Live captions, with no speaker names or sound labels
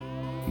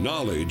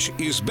Knowledge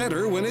is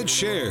better when it's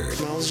shared.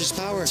 Knowledge is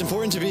power. It's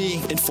important to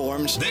be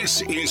informed.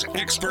 This is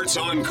Experts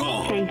on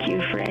Call. Thank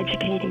you for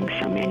educating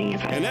so many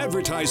of us. An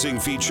advertising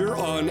feature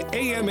on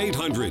AM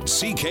 800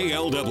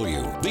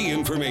 CKLW, the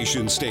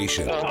information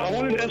station. I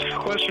wanted to ask a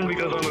question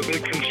because I'm a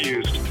bit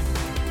confused.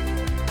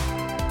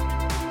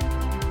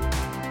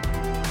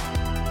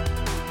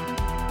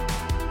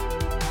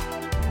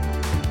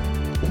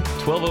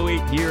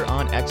 .1208 here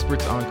on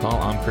Experts on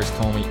Call. I'm Chris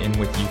Comey in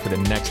with you for the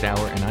next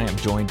hour, and I am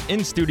joined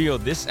in studio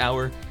this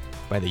hour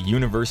by the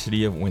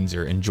University of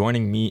Windsor. And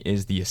joining me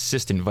is the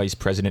Assistant Vice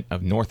President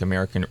of North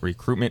American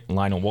Recruitment,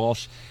 Lionel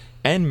Walsh,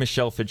 and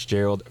Michelle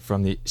Fitzgerald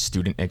from the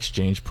Student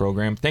Exchange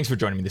Program. Thanks for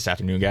joining me this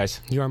afternoon,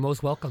 guys. You are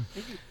most welcome.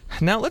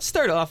 Now, let's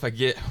start off.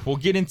 We'll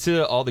get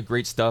into all the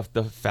great stuff,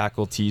 the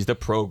faculties, the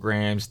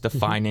programs, the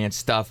finance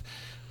stuff.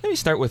 Let me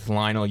start with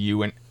Lionel,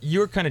 you and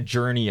your kind of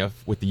journey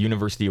with the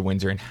University of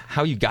Windsor and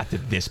how you got to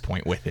this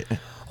point with it.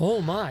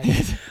 Oh, my.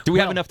 Do we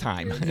have enough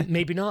time?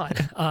 Maybe not.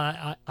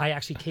 I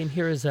actually came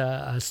here as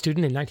a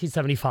student in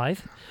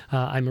 1975.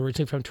 I'm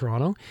originally from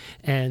Toronto,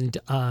 and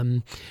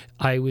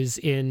I was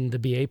in the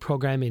BA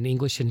program in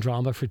English and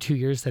drama for 2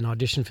 years, then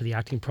auditioned for the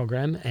acting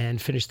program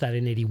and finished that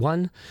in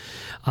 81.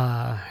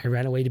 I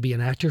ran away to be an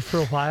actor for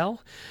a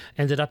while,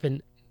 ended up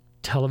in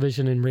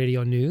television and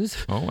radio news.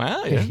 Oh,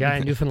 wow. Yeah,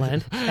 in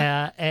Newfoundland.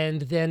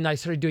 And then I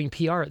started doing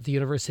PR at the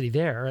university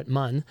there at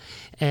MUN.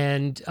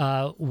 And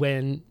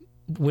when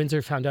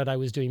Windsor found out I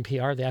was doing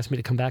PR, they asked me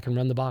to come back and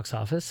run the box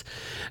office.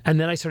 And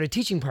then I started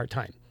teaching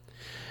part-time.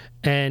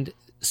 And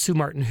Sue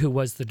Martin, who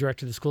was the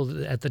director of the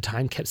school at the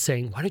time, kept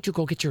saying, why don't you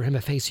go get your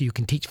MFA so you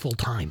can teach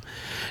full-time?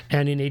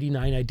 And in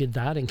 89, I did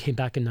that and came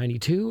back in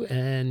 92.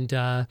 And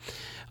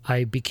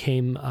I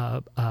became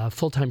a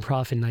full-time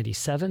prof in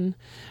 97.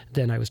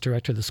 Then I was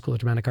director of the School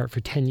of Dramatic Art for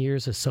 10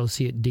 years,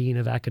 associate dean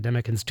of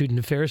academic and student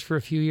affairs for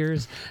a few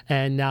years.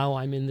 And now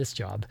I'm in this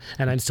job,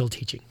 and I'm still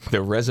teaching.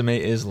 The resume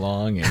is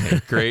long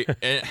and great.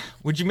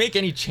 Would you make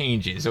any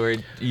changes, or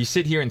you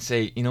sit here and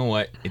say, you know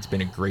what, it's been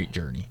a great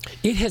journey?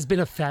 It has been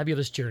a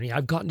fabulous journey.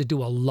 I've gotten to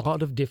do a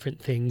lot of different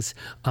things,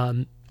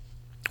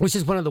 which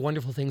is one of the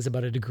wonderful things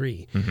about a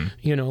degree. Mm-hmm.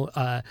 You know,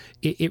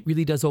 it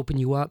really does open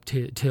you up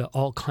to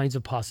all kinds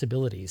of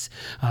possibilities.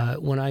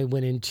 When I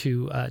went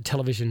into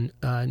television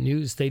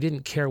news, they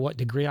didn't care what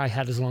degree I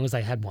had as long as I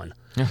had one.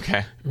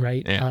 Okay.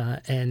 Right?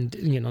 Yeah. And,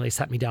 you know, they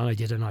sat me down, I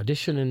did an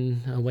audition,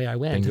 and away I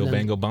went. Bingo,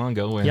 bango,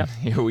 bongo, and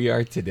here we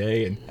are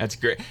today, and that's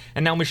great.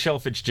 And now Michelle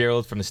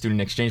Fitzgerald from the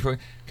Student Exchange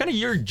Program. Kind of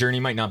your journey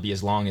might not be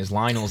as long as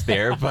Lionel's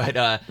there, but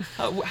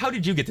how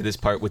did you get to this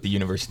part with the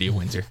University of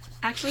Windsor?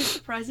 Actually,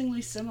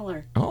 surprisingly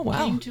similar. Oh,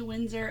 wow. Came to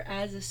Windsor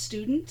as a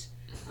student,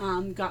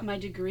 got my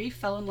degree,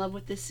 fell in love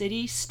with the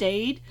city,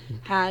 stayed,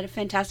 had a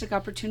fantastic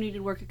opportunity to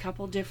work a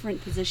couple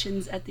different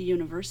positions at the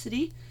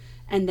university,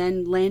 and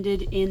then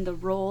landed in the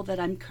role that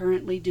I'm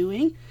currently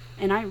doing.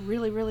 And I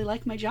really, really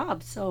like my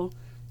job. So,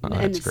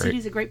 and the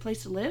city's a great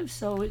place to live,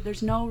 so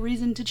there's no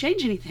reason to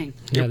change anything.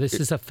 Yeah, this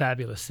is a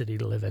fabulous city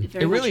to live in.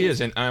 It really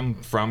is. And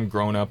I'm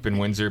grown up in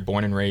Windsor,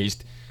 born and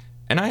raised.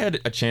 And I had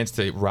a chance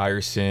to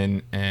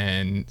Ryerson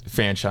and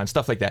Fanshawe and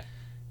stuff like that.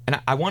 And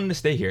I wanted to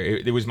stay here.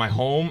 It was my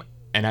home,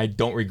 and I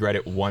don't regret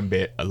it one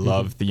bit. I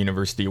love the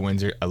University of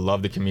Windsor. I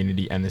love the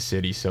community and the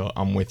city, so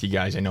I'm with you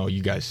guys. I know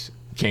you guys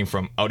came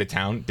from out of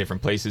town,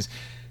 different places,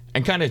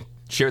 and kind of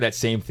share that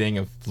same thing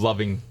of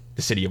loving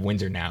the city of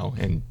Windsor now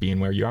and being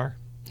where you are.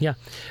 Yeah,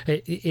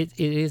 it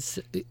is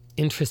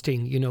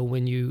interesting, you know,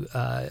 when you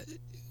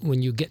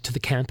get to the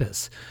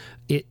campus.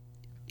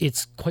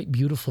 It's quite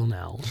beautiful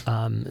now.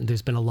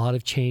 There's been a lot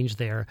of change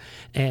there.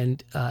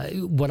 And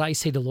what I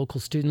say to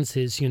local students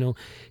is, you know,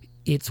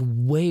 it's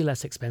way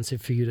less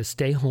expensive for you to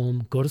stay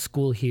home, go to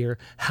school here,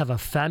 have a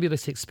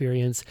fabulous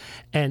experience,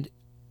 and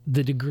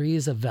the degree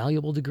is a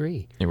valuable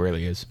degree. It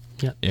really is.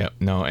 Yeah. Yeah.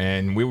 No,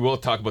 and we will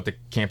talk about the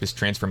campus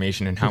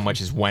transformation and how much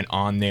has went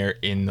on there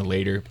in the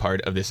later part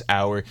of this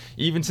hour.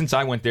 Even since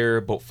I went there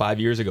about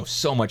 5 years ago,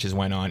 so much has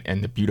went on,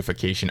 and the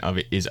beautification of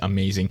it is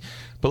amazing.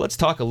 But let's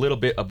talk a little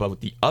bit about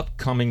the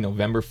upcoming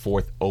November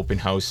 4th open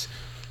house.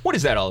 What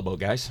is that all about,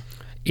 guys?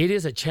 It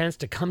is a chance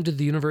to come to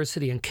the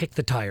university and kick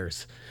the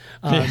tires.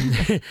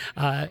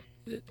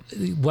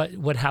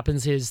 What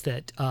happens is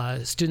that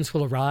students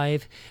will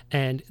arrive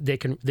and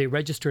they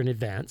register in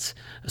advance.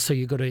 So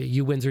you go to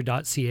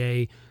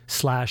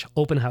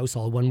uwindsor.ca/open house,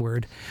 all one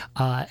word,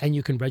 and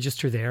you can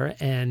register there.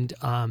 And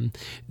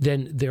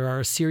then there are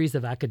a series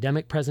of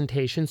academic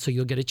presentations, so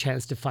you'll get a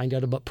chance to find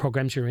out about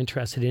programs you're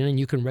interested in, and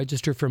you can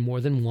register for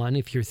more than one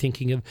if you're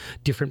thinking of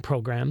different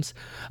programs.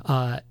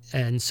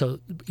 And so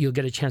you'll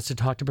get a chance to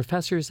talk to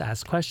professors,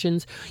 ask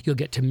questions. You'll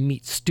get to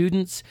meet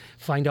students,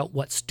 find out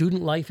what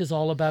student life is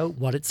all about,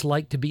 what it's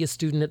like to be a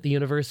student at the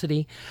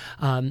university.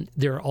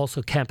 There are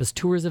also campus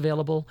tours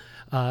available.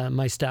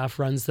 My staff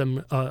runs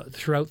them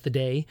throughout the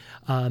day.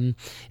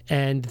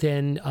 And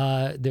then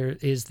there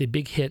is the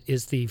big hit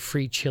is the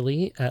free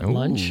chili at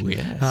lunch.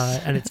 Yes.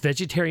 And it's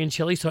vegetarian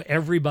chili, so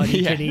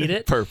everybody can eat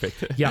it.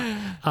 Perfect.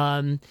 Yeah.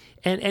 And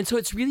so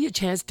it's really a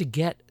chance to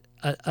get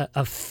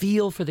a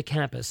feel for the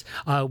campus.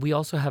 We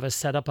also have a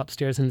setup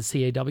upstairs in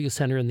the CAW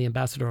Center in the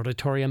Ambassador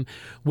Auditorium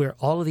where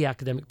all of the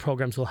academic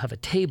programs will have a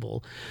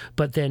table,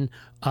 but then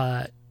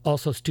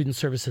also student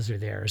services are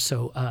there.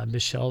 So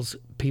Michelle's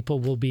people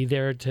will be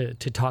there to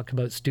talk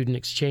about student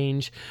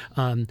exchange.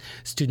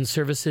 Student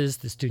services,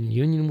 the student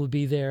union will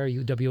be there,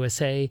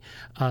 UWSA,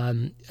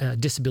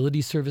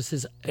 disability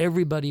services.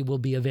 Everybody will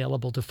be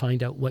available to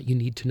find out what you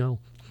need to know.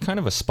 Kind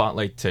of a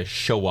spotlight to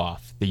show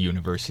off the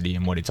university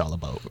and what it's all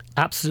about.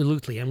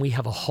 Absolutely, and we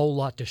have a whole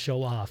lot to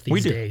show off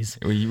these days.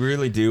 We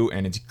really do,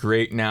 and it's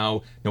great.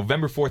 Now,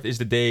 November 4th is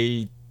the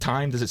day.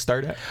 Time does it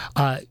start at?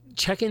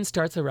 Check-in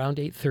starts around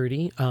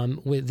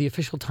 8:30. With the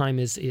official time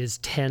is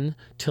 10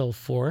 till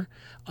 4.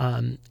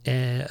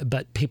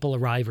 But people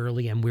arrive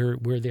early, and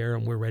we're there,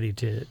 and we're ready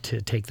to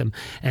take them.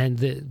 And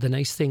the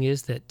nice thing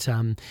is that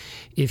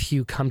if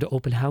you come to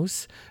open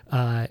house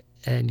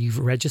and you've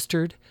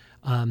registered,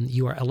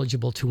 you are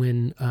eligible to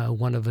win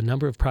one of a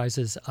number of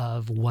prizes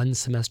of 1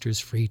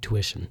 semester's free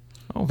tuition.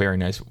 Oh, very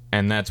nice.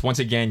 And that's, once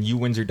again,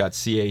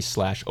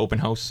 uwindsor.ca/open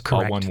house,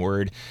 all one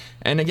word.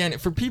 And again,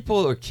 for people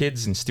or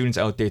kids and students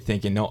out there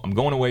thinking, no, I'm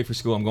going away for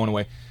school, I'm going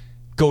away,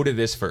 go to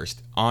this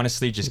first.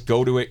 Honestly, just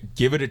go to it,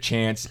 give it a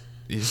chance.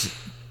 There's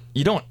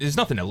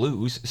nothing to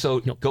lose. So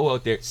go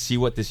out there, see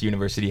what this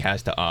university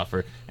has to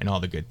offer and all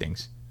the good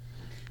things.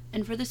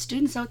 And for the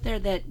students out there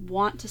that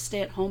want to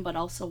stay at home but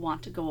also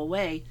want to go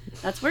away,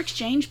 that's where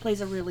exchange plays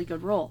a really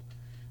good role,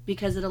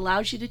 because it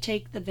allows you to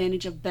take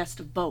advantage of best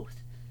of both.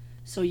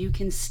 So you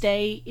can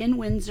stay in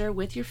Windsor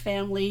with your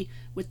family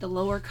with the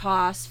lower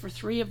costs for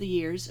 3 of the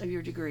years of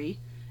your degree,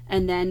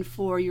 and then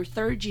for your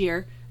 3rd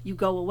year, you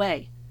go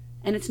away.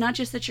 And it's not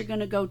just that you're going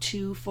to go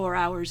 2-4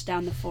 hours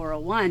down the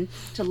 401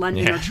 to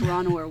London or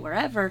Toronto or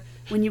wherever.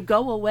 When you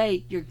go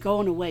away, you're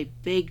going away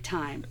big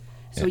time.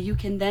 So you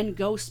can then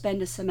go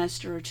spend a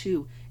semester or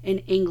 2 in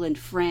England,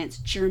 France,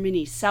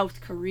 Germany,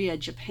 South Korea,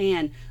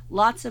 Japan,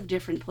 lots of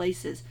different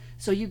places.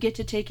 So you get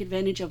to take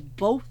advantage of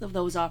both of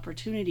those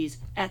opportunities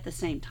at the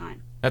same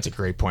time. That's a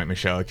great point,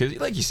 Michelle, because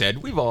like you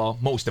said,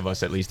 most of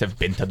us at least, have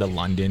been to the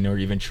London or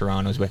even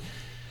Toronto's, but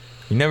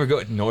you never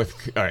go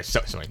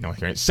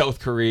to South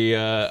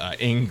Korea,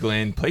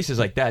 England, places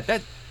like that.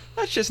 That's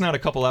just not a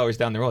couple hours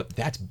down the road.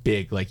 That's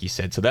big, like you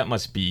said. So that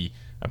must be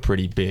a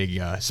pretty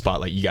big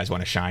spotlight you guys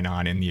want to shine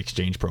on in the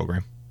exchange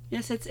program.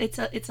 Yes,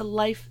 it's a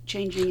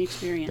life-changing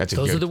experience.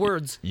 Those are the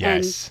words.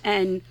 Yes.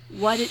 And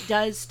what it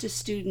does to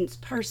students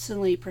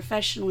personally,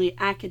 professionally,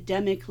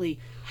 academically,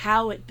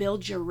 how it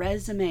builds your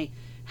resume,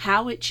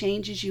 how it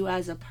changes you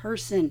as a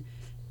person,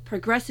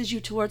 progresses you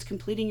towards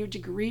completing your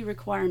degree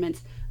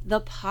requirements.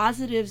 The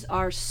positives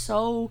are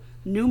so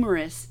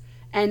numerous,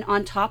 and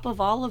on top of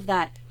all of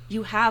that,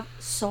 you have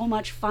so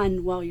much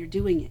fun while you're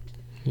doing it.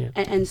 Yeah.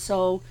 And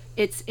so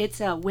it's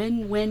a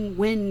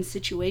win-win-win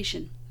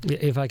situation.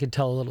 If I could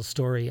tell a little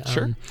story.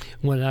 Sure.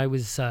 When I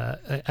was,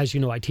 as you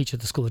know, I teach at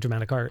the School of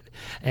Dramatic Art,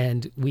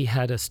 and we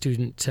had a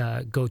student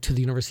go to the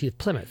University of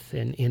Plymouth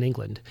in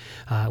England.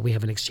 We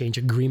have an exchange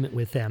agreement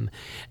with them.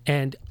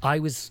 And I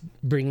was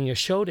bringing a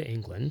show to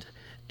England,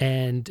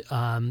 and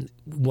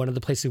one of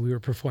the places we were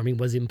performing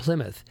was in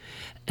Plymouth.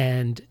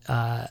 And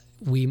I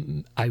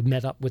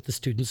met up with the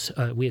students.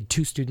 We had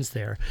 2 students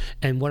there,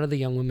 and one of the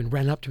young women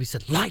ran up to me and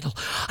said, "Lionel,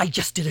 I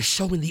just did a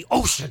show in the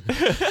ocean."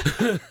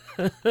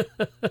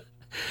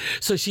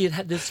 So she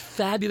had this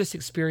fabulous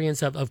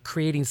experience of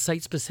creating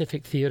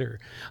site-specific theater.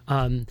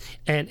 And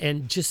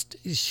just,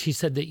 she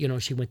said that,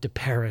 she went to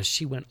Paris,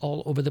 she went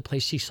all over the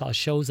place, she saw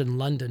shows in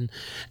London,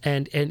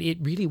 and it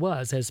really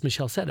was, as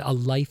Michelle said, a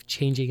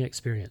life-changing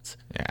experience.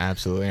 Yeah,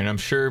 absolutely. And I'm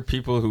sure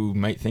people who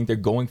might think they're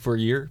going for a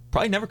year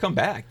probably never come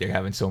back. They're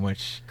having so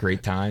much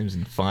great times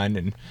and fun.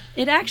 And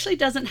it actually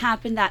doesn't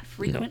happen that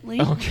frequently.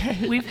 No.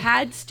 Okay. We've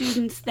had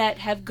students that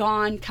have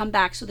come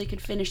back so they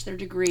could finish their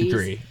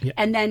degrees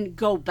and then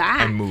go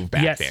back. And move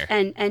back there.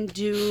 And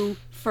do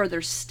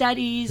further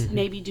studies,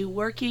 maybe do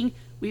working.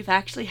 We've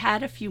actually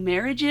had a few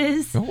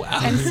marriages. Oh,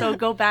 wow. And so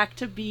go back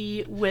to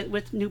be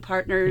with new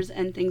partners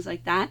and things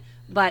like that.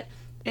 But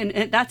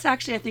and that's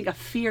actually, I think, a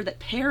fear that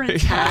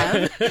parents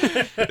have,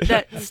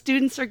 that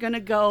students are going to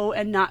go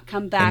and not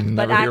come back. And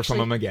but never actually, hear from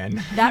them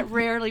again. That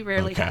rarely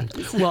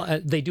happens. Well,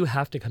 they do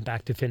have to come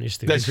back to finish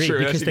their That's degree true.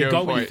 because That's a they good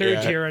go point. in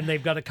 3rd year and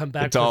they've got to come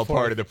back. It's all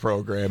part of the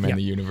program and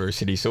the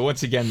university. So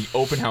once again, the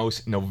open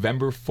house,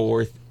 November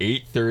 4th,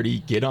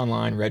 8:30. Get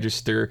online,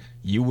 register,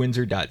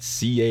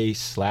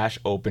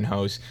 uwindsor.ca/open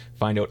house.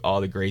 Find out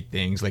all the great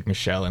things like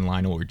Michelle and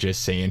Lionel were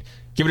just saying.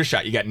 Give it a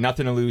shot. You got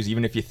nothing to lose,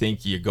 even if you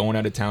think you're going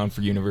out of town for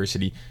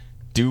university.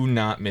 Do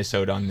not miss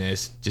out on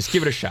this. Just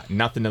give it a shot.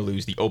 Nothing to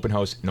lose. The open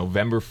house,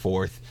 November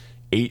 4th,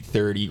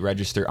 8:30.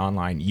 Register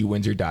online,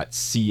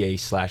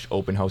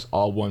 uwindsor.ca/open house,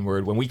 all one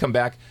word. When we come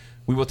back,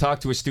 we will talk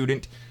to a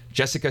student.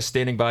 Jessica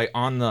standing by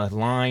on the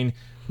line.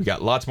 We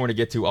got lots more to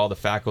get to, all the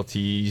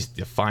faculties,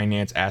 the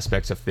finance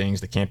aspects of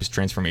things, the campus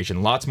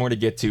transformation. Lots more to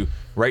get to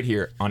right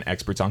here on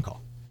Experts on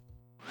Call.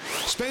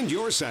 Spend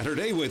your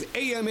Saturday with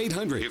AM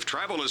 800. If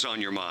travel is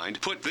on your mind,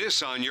 put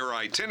this on your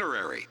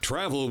itinerary.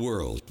 Travel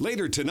World,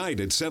 later tonight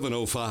at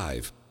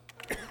 7:05.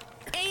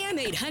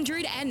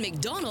 AM800 and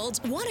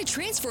McDonald's want to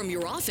transform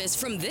your office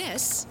from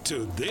this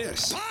to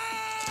this.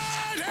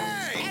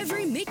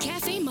 Every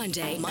McCafe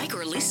Monday, Mike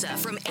or Lisa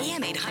from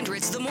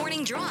AM800's The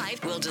Morning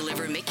Drive will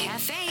deliver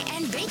McCafe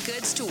and baked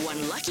goods to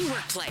one lucky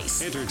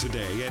workplace. Enter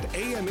today at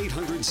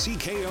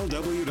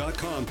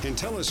am800cklw.com and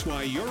tell us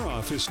why your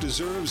office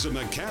deserves a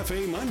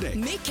McCafe Monday.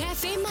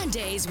 McCafe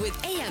Mondays with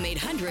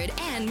AM800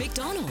 and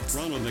McDonald's.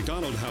 Ronald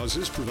McDonald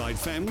Houses provide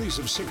families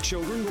of sick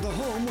children with a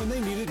home when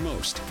they need it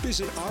most.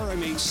 Visit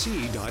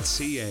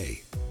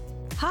rmhc.ca.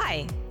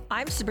 Hi,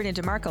 I'm Sabrina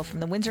DeMarco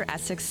from the Windsor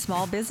Essex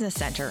Small Business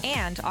Center,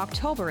 and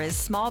October is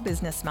Small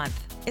Business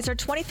Month. It's our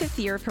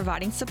 25th year of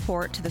providing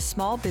support to the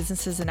small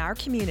businesses in our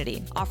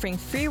community, offering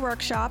free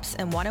workshops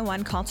and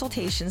one-on-one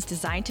consultations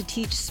designed to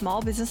teach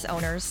small business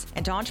owners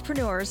and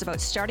entrepreneurs about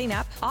starting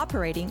up,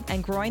 operating,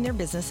 and growing their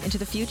business into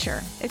the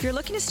future. If you're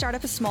looking to start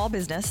up a small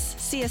business,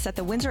 see us at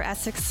the Windsor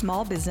Essex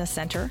Small Business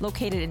Center,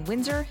 located in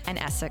Windsor and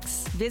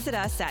Essex. Visit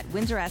us at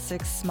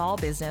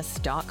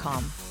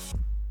windsoressexsmallbusiness.com.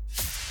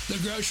 The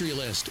Grocery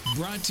List,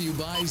 brought to you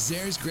by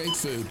Zare's Great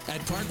Food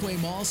at Parkway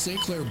Mall, St.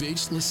 Clair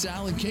Beach,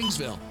 LaSalle, and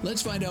Kingsville.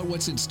 Let's find out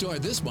what's in store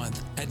this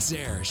month at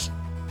Zare's.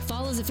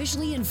 Fall is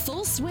officially in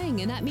full swing,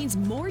 and that means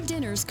more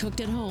dinners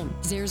cooked at home.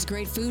 Zare's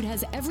Great Food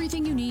has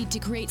everything you need to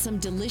create some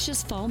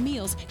delicious fall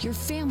meals your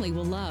family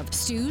will love.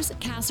 Stews,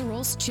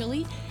 casseroles,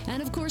 chili,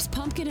 and of course,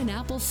 pumpkin and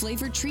apple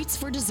flavored treats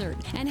for dessert.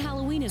 And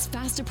Halloween is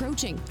fast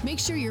approaching. Make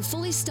sure you're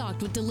fully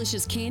stocked with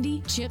delicious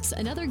candy, chips,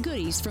 and other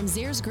goodies from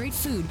Zare's Great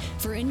Food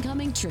for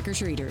incoming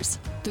trick-or-treaters.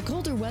 The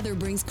colder weather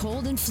brings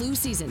cold and flu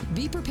season.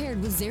 Be prepared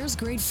with Zare's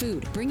Great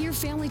Food. Bring your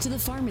family to the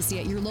pharmacy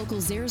at your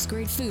local Zare's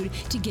Great Food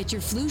to get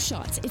your flu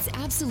shots. It's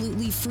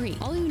absolutely free.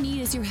 All you need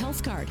is your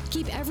health card.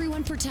 Keep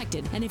everyone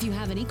protected. And if you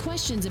have any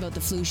questions about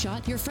the flu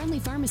shot, your friendly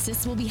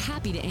pharmacists will be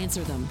happy to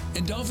answer them.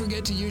 And don't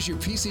forget to use your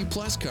PC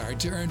Plus card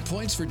to earn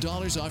points for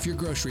dollars off your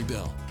grocery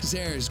bill.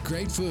 Zare's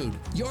Great Food.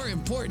 You're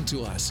important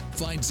to us.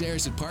 Find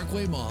Zare's at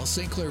Parkway Mall,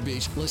 St. Clair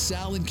Beach,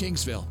 LaSalle, and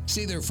Kingsville.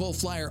 See their full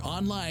flyer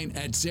online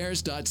at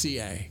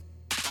zares.ca.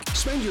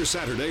 Spend your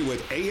Saturday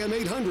with AM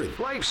 800.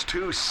 Life's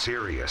too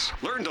serious.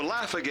 Learn to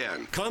laugh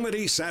again.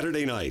 Comedy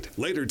Saturday night.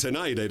 Later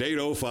tonight at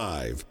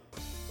 8:05.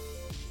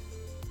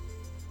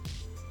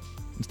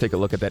 Let's take a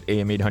look at that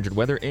AM 800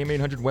 weather. AM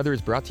 800 weather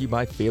is brought to you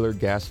by Thaler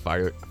Gas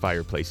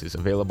Fireplaces.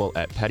 Available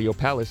at Patio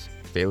Palace.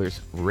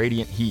 Thaler's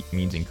radiant heat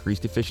means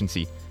increased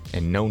efficiency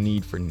and no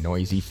need for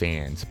noisy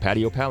fans.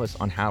 Patio Palace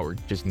on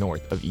Howard, just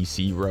north of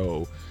EC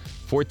Row.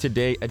 For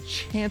today, a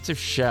chance of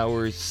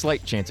showers,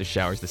 slight chance of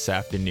showers this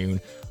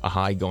afternoon. A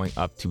high going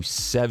up to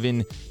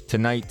 7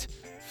 tonight.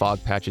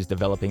 Fog patches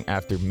developing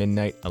after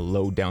midnight, a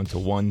low down to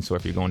 1. So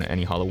if you're going to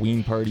any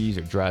Halloween parties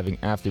or driving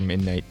after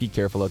midnight, be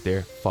careful out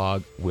there.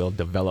 Fog will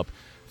develop.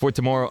 For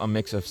tomorrow, a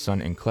mix of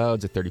sun and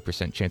clouds, a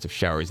 30% chance of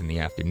showers in the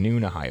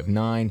afternoon, a high of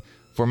 9.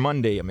 For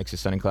Monday, a mix of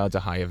sun and clouds, a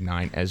high of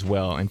 9 as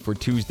well. And for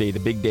Tuesday, the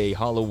big day,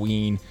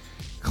 Halloween,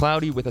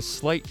 cloudy with a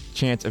slight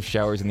chance of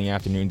showers in the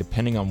afternoon,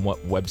 depending on what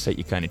website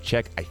you kind of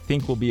check. I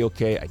think we'll be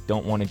okay. I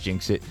don't want to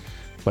jinx it.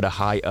 But a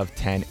high of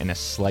 10 and a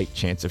slight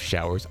chance of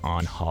showers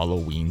on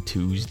Halloween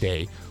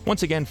Tuesday.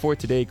 Once again, for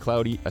today,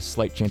 cloudy, a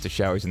slight chance of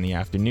showers in the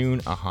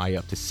afternoon, a high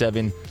up to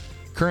 7.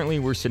 Currently,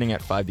 we're sitting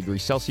at 5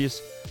 degrees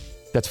Celsius.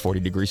 That's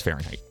 40 degrees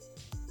Fahrenheit.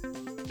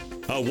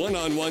 A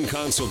one-on-one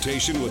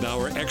consultation with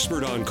our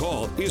expert on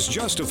call is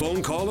just a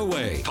phone call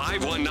away.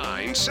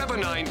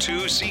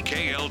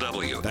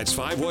 519-792-CKLW. That's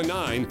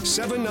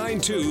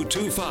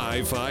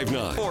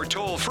 519-792-2559. Or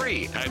toll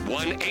free at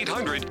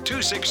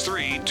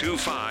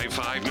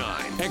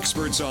 1-800-263-2559.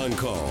 Experts on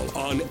call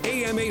on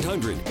AM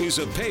 800 is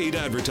a paid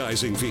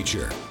advertising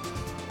feature.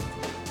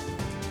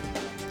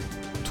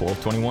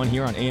 1221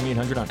 here on AM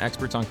 800 on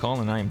Experts on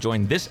Call, and I am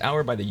joined this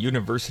hour by the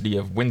University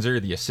of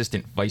Windsor, the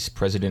Assistant Vice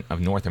President of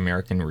North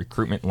American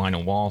Recruitment,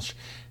 Lionel Walsh,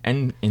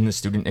 and in the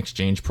Student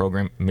Exchange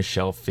Program,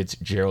 Michelle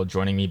Fitzgerald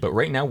joining me. But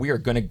right now we are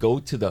going to go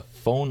to the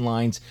phone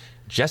lines.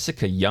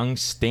 Jessica Young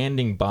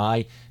standing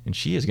by, and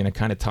she is going to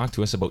kind of talk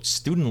to us about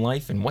student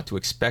life and what to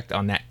expect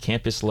on that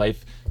campus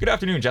life. Good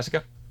afternoon,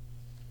 Jessica.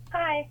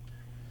 Hi.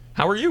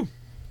 How are you?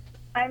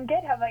 I'm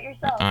good. How about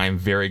yourself? I'm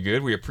very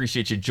good. We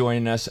appreciate you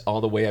joining us all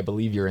the way. I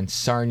believe you're in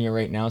Sarnia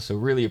right now, so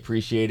really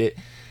appreciate it.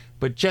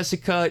 But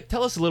Jessica,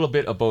 tell us a little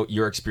bit about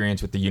your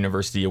experience with the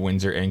University of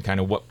Windsor and kind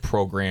of what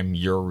program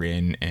you're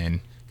in and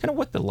kind of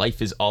what the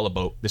life is all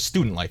about, the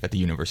student life at the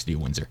University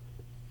of Windsor.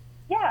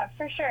 Yeah,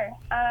 for sure.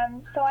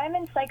 So I'm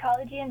in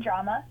psychology and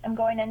drama. I'm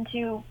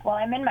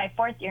in my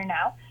 4th year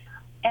now.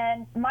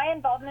 And my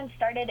involvement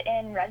started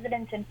in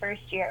residence in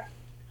first year.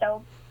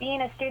 So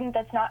being a student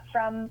that's not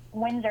from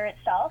Windsor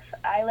itself,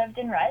 I lived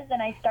in res, and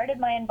I started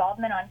my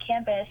involvement on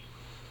campus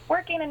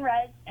working in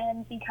res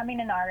and becoming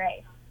an RA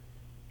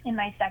in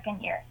my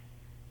 2nd year.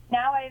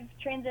 Now I've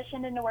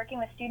transitioned into working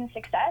with student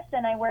success,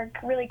 and I work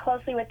really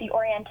closely with the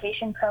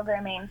orientation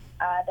programming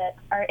that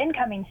our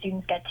incoming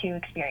students get to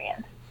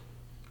experience.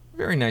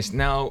 Very nice.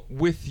 Now,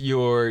 with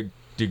your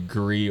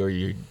degree or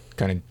your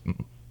kind of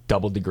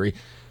double degree,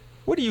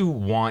 What do you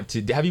want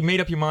to do? Have you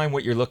made up your mind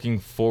what you're looking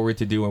forward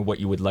to do and what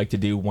you would like to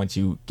do once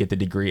you get the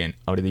degree and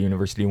out of the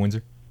University of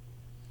Windsor?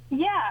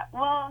 Yeah,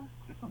 well,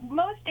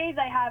 most days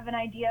I have an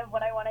idea of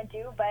what I want to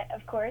do, but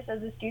of course,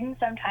 as a student,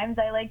 sometimes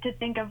I like to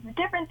think of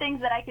different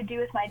things that I could do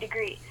with my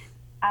degree.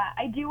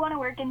 I do want to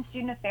work in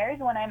student affairs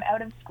when I'm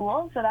out of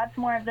school, so that's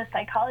more of the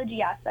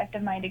psychology aspect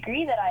of my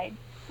degree that I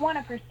want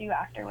to pursue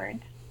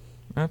afterwards.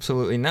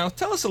 Absolutely. Now,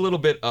 tell us a little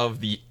bit of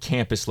the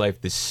campus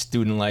life, the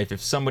student life.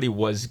 If somebody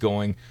was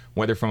going,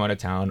 whether from out of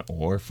town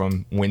or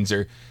from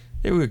Windsor,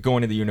 they were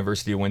going to the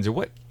University of Windsor,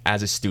 what,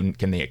 as a student,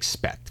 can they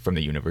expect from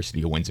the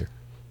University of Windsor?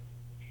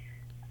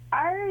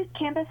 Our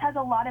campus has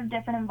a lot of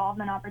different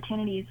involvement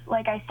opportunities.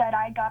 Like I said,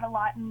 I got a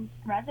lot in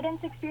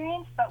residence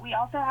experience, but we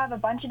also have a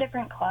bunch of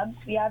different clubs.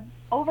 We have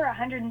over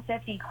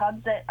 150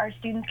 clubs that our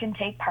students can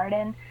take part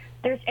in.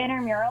 There's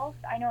intramurals.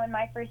 I know in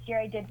my first year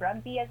I did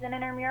rugby as an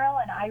intramural,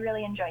 and I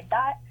really enjoyed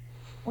that.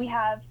 We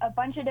have a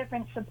bunch of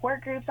different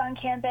support groups on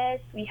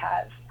campus. We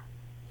have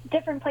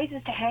different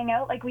places to hang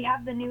out. Like we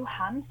have the new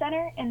Hum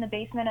Center in the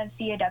basement of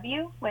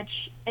CAW,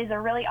 which is a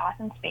really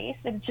awesome space.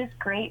 It's just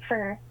great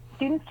for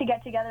students to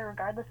get together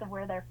regardless of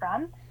where they're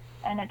from,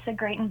 and it's a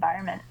great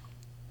environment.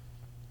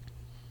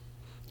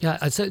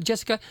 Yeah, so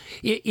Jessica,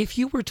 if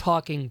you were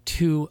talking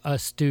to a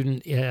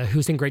student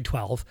who's in grade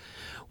 12,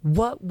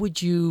 what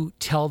would you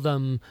tell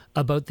them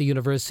about the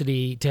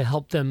university to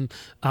help them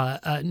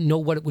know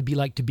what it would be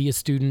like to be a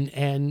student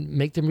and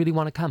make them really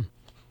want to come?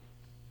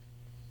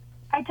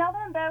 I tell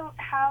them about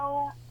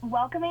how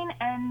welcoming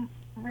and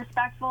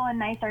respectful and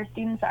nice our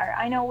students are.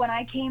 I know when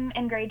I came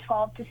in grade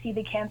 12 to see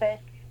the campus,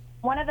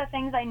 one of the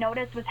things I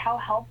noticed was how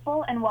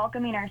helpful and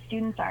welcoming our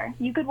students are.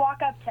 You could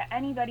walk up to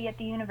anybody at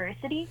the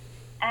university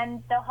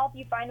and they'll help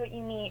you find what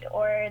you need,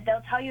 or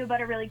they'll tell you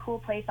about a really cool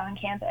place on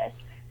campus.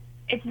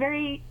 It's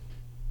very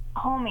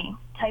homey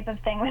type of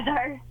thing with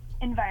our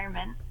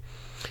environment.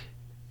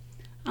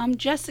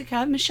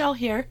 Jessica, Michelle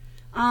here.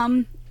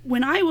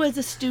 When I was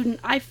a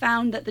student, I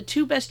found that the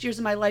 2 best years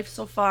of my life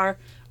so far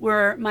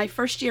were my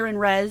first year in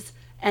res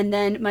and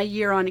then my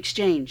year on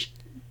exchange.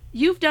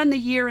 You've done the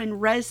year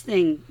in res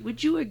thing.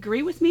 Would you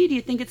agree with me? Do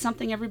you think it's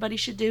something everybody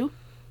should do?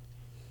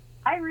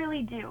 I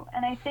really do,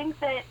 and I think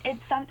that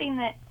it's something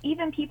that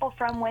even people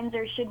from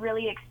Windsor should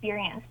really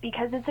experience,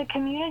 because it's a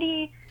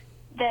community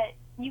that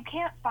you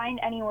can't find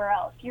anywhere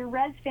else. Your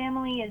res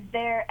family is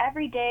there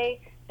every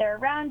day, they're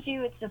around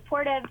you, it's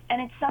supportive,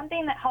 and it's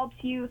something that helps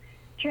you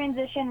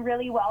transition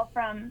really well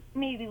from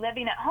maybe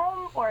living at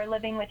home or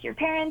living with your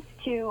parents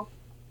to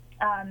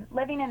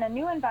living in a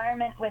new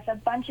environment with a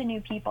bunch of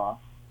new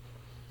people.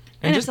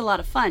 And it's a lot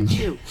of fun,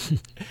 too.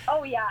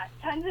 Oh, yeah,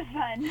 tons of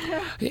fun.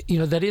 You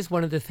know, that is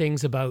one of the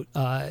things about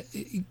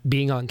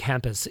being on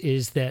campus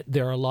is that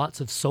there are lots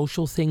of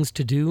social things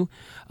to do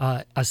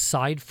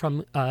aside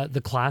from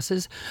the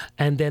classes,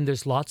 and then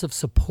there's lots of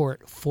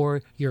support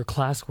for your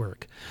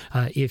classwork.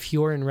 If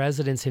you're in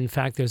residence, in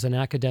fact, there's an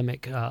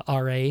academic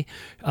RA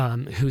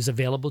who's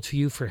available to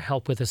you for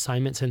help with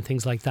assignments and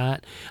things like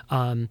that.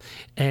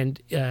 And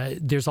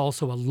there's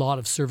also a lot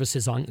of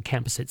services on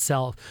campus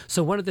itself.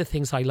 So one of the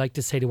things I like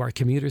to say to our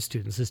commuter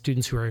students, the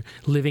students who are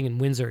living in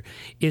Windsor,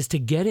 is to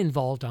get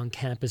involved on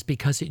campus,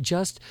 because it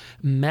just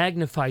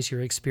magnifies your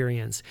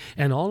experience.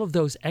 And all of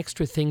those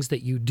extra things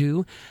that you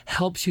do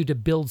helps you to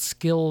build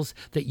skills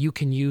that you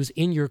can use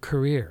in your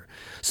career.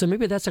 So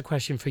maybe that's a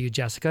question for you,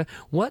 Jessica.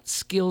 What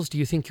skills do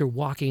you think you're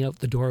walking out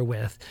the door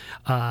with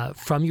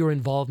from your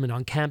involvement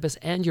on campus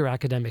and your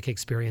academic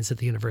experience at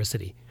the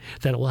university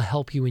that will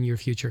help you in your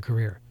future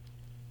career?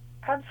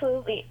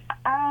 Absolutely.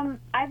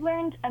 I've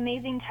learned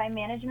amazing time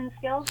management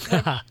skills,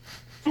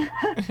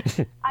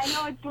 which I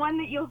know it's one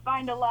that you'll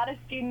find a lot of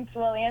students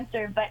will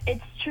answer, but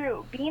it's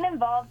true. Being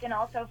involved and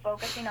also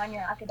focusing on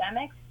your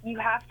academics, you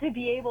have to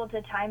be able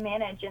to time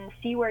manage and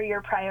see where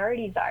your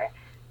priorities are.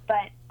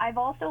 But I've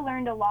also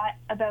learned a lot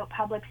about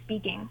public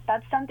speaking.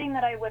 That's something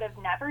that I would have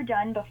never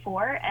done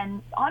before,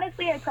 and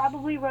honestly, I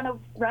probably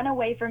run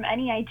away from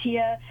any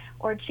idea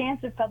or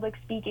chance of public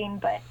speaking,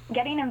 but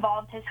getting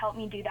involved has helped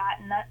me do that,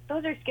 and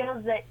those are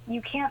skills that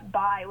you can't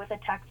buy with a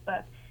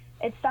textbook.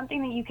 It's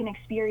something that you can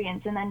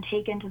experience and then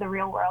take into the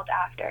real world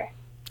after.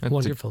 That's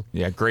wonderful.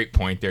 Great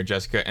point there,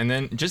 Jessica. And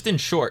then just in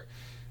short,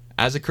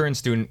 as a current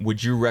student,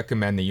 would you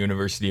recommend the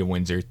University of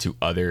Windsor to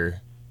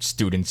other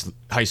students,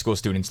 high school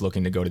students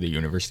looking to go to the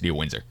University of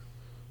Windsor?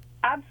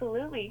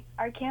 Absolutely.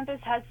 Our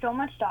campus has so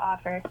much to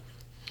offer.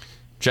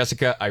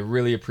 Jessica, I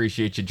really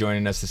appreciate you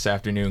joining us this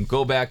afternoon.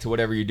 Go back to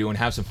whatever you're doing.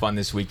 Have some fun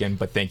this weekend,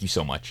 but thank you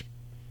so much.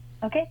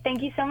 Okay,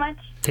 thank you so much.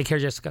 Take care,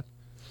 Jessica.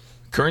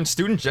 Current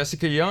student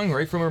Jessica Young,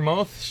 right from her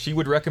mouth, she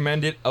would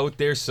recommend it out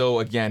there. So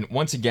again,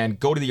 once again,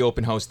 go to the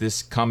open house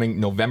this coming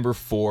November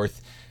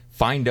 4th.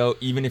 Find out,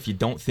 even if you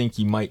don't think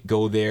you might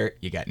go there,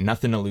 you got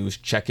nothing to lose.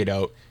 Check it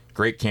out.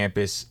 Great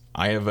campus.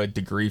 I have a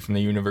degree from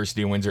the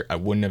University of Windsor. I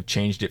wouldn't have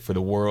changed it for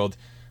the world.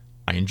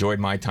 I enjoyed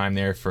my time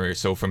there.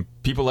 So from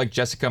people like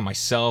Jessica,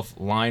 myself,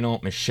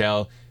 Lionel,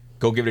 Michelle,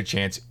 go give it a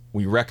chance.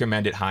 We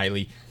recommend it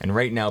highly. And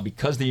right now,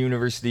 because the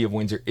University of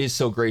Windsor is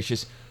so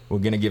gracious, we're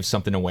going to give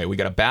something away. We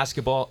got a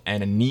basketball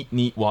and a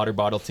neat water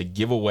bottle to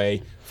give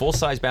away.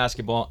 Full-size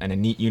basketball and a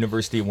neat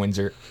University of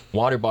Windsor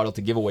water bottle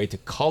to give away to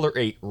caller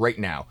 8 right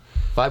now.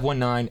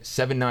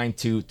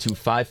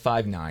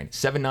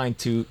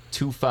 519-792-2559.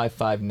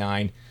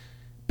 792-2559.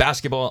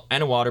 Basketball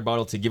and a water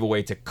bottle to give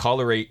away to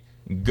caller 8.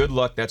 Good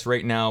luck. That's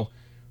right now.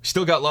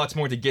 Still got lots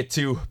more to get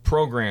to.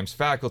 Programs,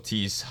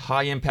 faculties,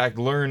 high-impact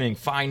learning,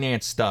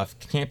 finance stuff,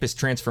 campus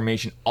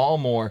transformation, all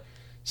more.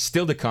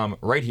 Still to come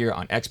right here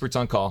on Experts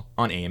on Call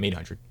on AM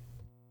 800.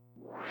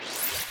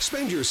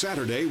 Spend your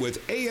Saturday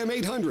with AM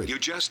 800. You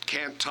just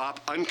can't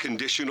top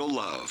Unconditional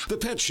Love. The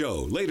Pet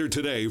Show later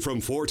today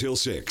from 4 till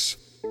 6.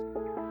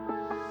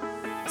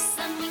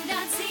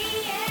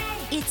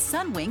 It's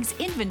Sunwing's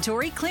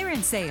inventory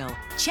clearance sale.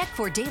 Check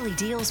for daily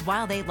deals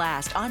while they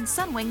last on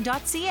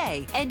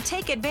sunwing.ca and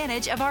take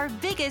advantage of our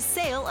biggest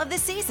sale of the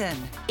season.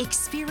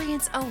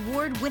 Experience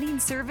award-winning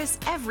service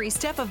every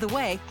step of the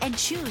way and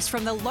choose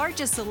from the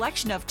largest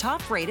selection of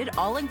top-rated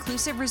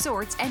all-inclusive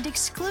resorts and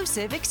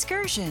exclusive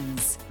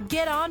excursions.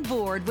 Get on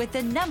board with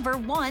the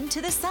 #1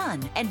 to the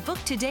sun and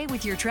book today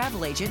with your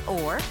travel agent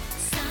or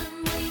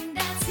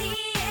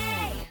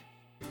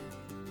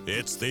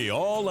It's the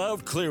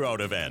all-out clear-out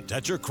event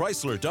at your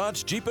Chrysler,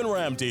 Dodge, Jeep, and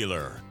Ram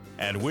dealer.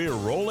 And we're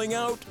rolling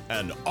out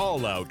an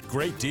all-out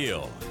great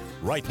deal.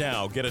 Right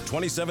now, get a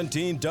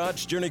 2017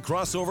 Dodge Journey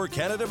Crossover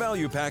Canada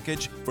Value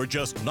Package for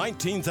just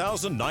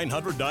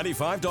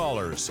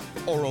 $19,995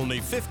 or only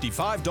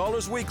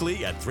 $55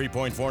 weekly at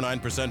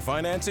 3.49%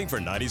 financing for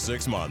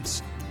 96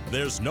 months.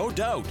 There's no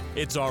doubt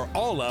it's our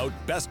all-out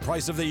best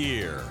price of the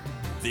year.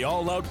 The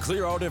all-out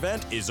clear-out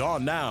event is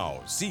on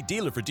now. See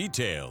dealer for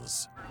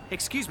details.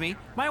 Excuse me,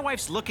 my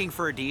wife's looking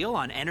for a deal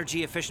on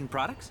energy-efficient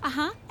products.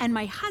 And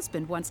my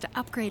husband wants to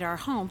upgrade our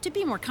home to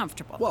be more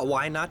comfortable. Well,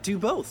 why not do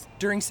both?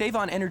 During Save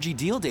on Energy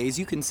Deal Days,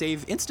 you can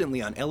save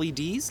instantly on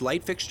LEDs,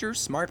 light fixtures,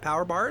 smart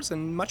power bars,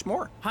 and much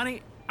more.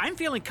 Honey, I'm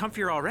feeling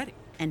comfier already.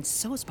 And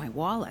so's my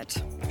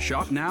wallet.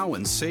 Shop now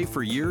and save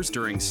for years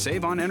during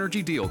Save on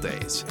Energy Deal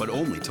Days, but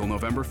only till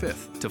November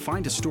 5th. To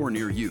find a store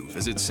near you,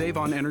 visit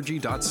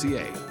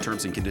saveonenergy.ca.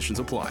 Terms and conditions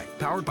apply.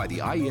 Powered by the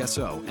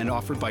IESO and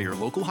offered by your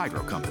local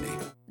hydro company.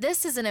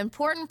 This is an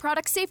important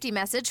product safety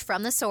message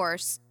from The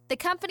Source. The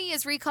company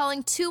is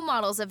recalling 2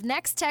 models of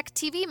Nextech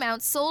TV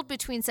mounts sold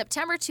between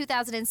September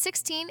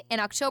 2016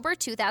 and October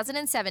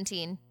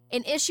 2017.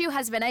 An issue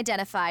has been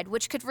identified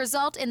which could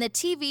result in the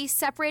TV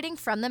separating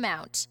from the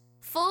mount.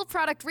 Full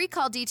product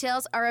recall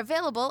details are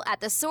available at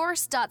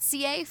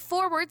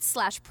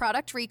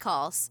thesource.ca/product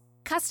recalls.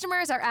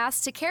 Customers are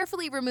asked to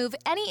carefully remove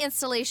any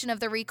installation of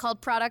the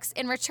recalled products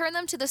and return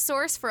them to The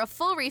Source for a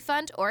full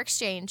refund or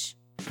exchange.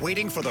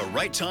 Waiting for the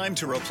right time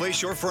to replace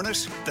your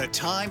furnace? The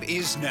time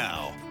is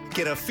now.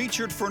 Get a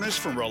featured furnace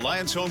from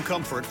Reliance Home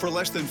Comfort for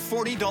less than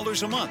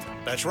 $40 a month.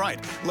 That's right,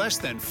 less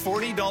than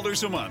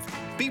 $40 a month.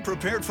 Be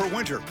prepared for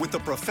winter with the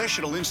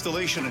professional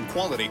installation and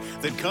quality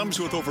that comes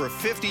with over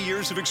 50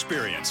 years of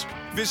experience.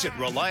 Visit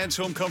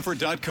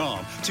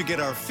RelianceHomeComfort.com to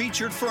get our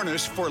featured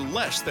furnace for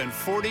less than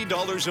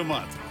 $40 a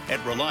month.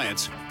 At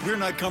Reliance, we're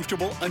not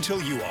comfortable until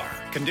you are.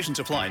 Conditions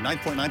apply.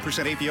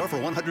 9.9% APR for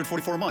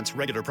 144 months.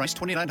 Regular price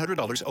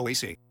 $2,900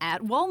 OAC.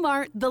 At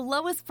Walmart, the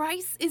lowest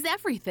price is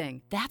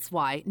everything. That's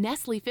why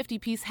Nestle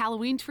 50-piece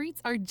Halloween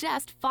treats are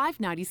just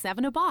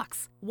 $5.97 a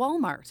box.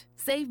 Walmart.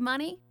 Save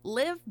money,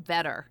 live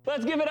better.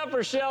 Let's give it up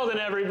for Sheldon,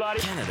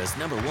 everybody. Canada's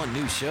 #1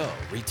 new show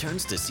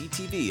returns to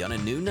CTV on a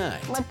new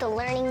night. Let the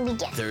learning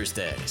begin.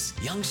 Thursdays,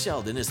 young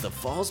Sheldon is the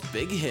fall's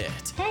big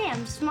hit. Hey,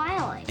 I'm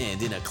smiling.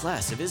 And in a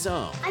class of his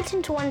own. I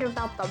tend to wonder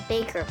about the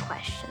Baker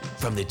questions.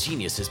 From the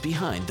geniuses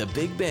behind The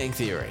Big Bang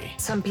Theory.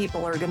 Some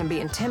people are going to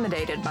be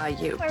intimidated by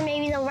you. Or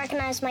maybe they'll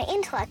recognize my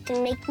intellect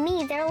and make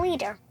me their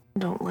leader.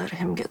 Don't let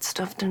him get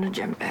stuffed in a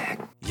gym bag.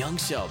 Young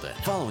Sheldon,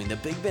 following The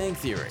Big Bang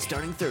Theory,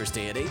 starting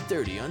Thursday at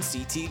 8:30 on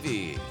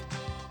CTV.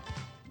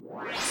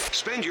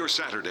 Spend your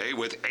Saturday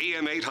with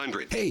AM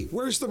 800. Hey,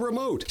 where's the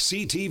remote?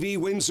 CTV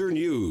Windsor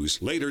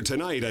News, later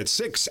tonight at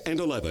 6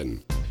 and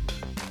 11.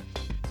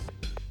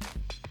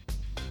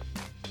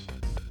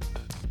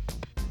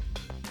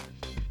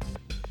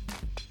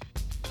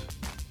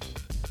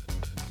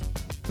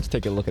 Let's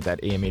take a look at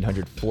that AM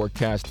 800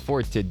 forecast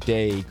for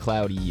today.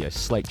 Cloudy, a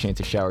slight chance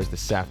of showers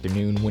this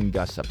afternoon. Wind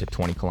gusts up to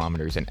 20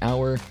 kilometers an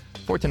hour.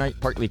 For tonight,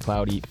 partly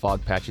cloudy.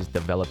 Fog patches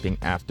developing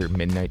after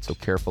midnight, so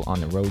careful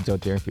on the roads out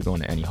there if you're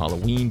going to any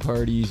Halloween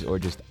parties or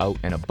just out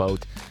and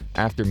about.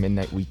 After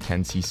midnight, we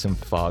can see some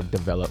fog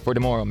develop. For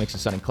tomorrow, mix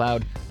of sun and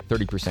cloud.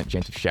 30%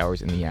 chance of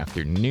showers in the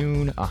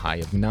afternoon, a high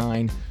of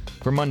 9.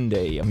 For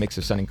Monday, a mix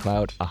of sun and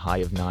cloud, a high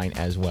of 9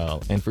 as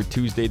well. And for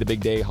Tuesday, the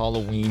big day,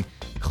 Halloween,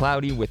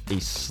 cloudy with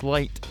a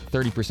slight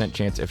 30%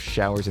 chance of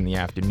showers in the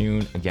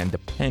afternoon. Again,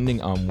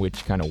 depending on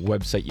which kind of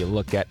website you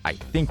look at, I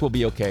think we'll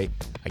be okay.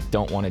 I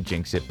don't want to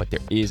jinx it, but there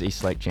is a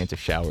slight chance of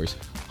showers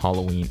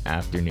Halloween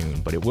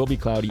afternoon. But it will be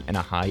cloudy and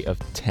a high of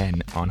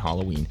 10 on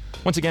Halloween.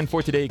 Once again,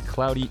 for today,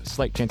 cloudy,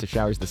 slight chance of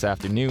showers this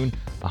afternoon,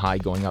 a high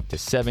going up to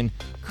 7.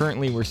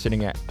 Currently, we're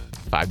sitting at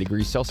 5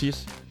 degrees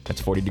Celsius, that's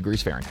 40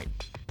 degrees Fahrenheit.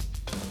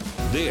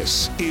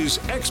 This is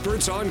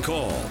Experts on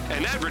Call,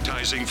 an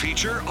advertising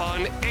feature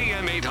on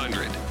AM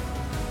 800.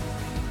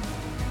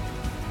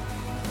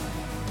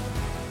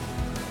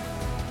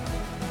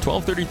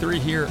 $12:33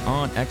 here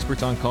on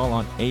Experts on Call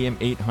on AM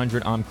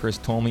 800. I'm Chris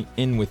Tolmie,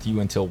 in with you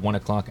until 1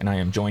 o'clock, and I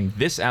am joined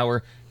this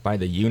hour by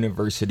the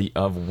University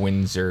of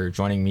Windsor.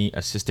 Joining me,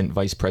 Assistant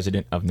Vice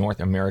President of North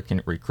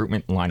American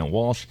Recruitment, Lionel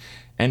Walsh,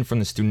 and from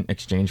the Student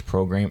Exchange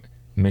Program,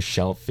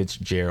 Michelle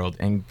Fitzgerald.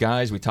 And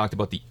guys, we talked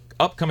about the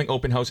upcoming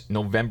open house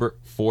November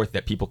 4th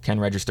that people can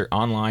register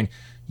online,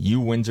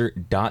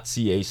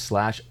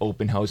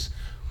 uwindsor.ca/open house.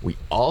 We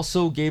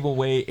also gave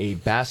away a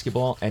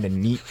basketball and a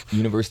neat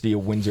University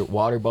of Windsor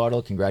water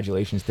bottle.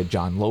 Congratulations to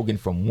John Logan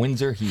from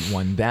Windsor. He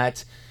won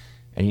that.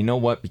 And you know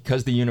what?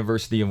 Because the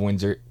University of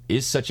Windsor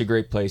is such a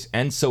great place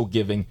and so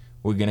giving,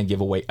 we're going to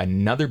give away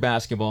another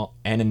basketball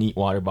and a neat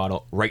water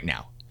bottle right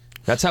now.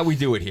 That's how we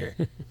do it here.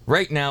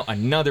 Right now,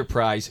 another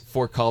prize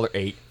for caller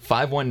 8,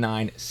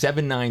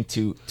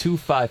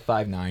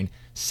 519-792-2559,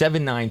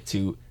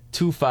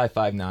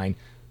 792-2559.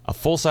 A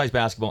full-size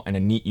basketball and a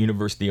neat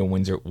University of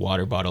Windsor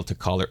water bottle to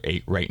caller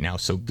 8 right now.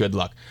 So good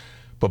luck.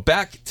 But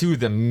back to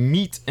the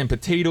meat and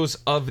potatoes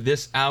of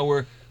this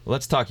hour.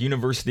 Let's talk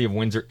University of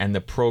Windsor and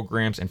the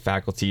programs and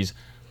faculties.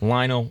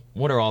 Lionel,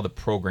 what are all the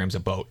programs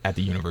about at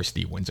the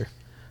University of Windsor?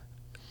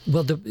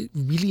 Well,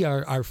 really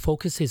our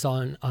focus is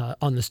on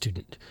the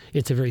student.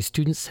 It's a very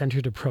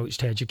student-centered approach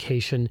to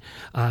education.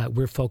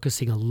 We're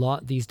focusing a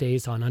lot these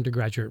days on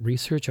undergraduate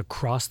research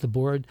across the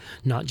board,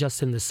 not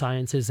just in the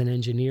sciences and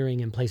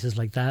engineering and places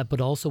like that, but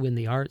also in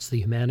the arts,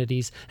 the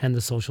humanities, and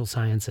the social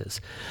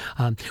sciences.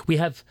 We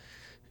have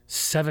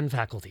 7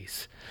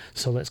 faculties,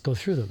 so let's go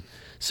through them.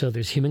 So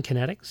there's human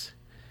kinetics,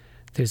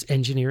 there's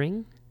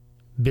engineering,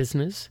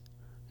 business,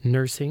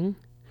 nursing,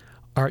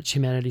 arts,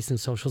 humanities, and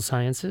social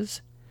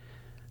sciences,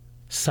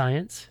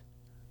 science,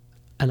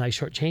 and I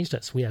shortchanged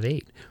us. We have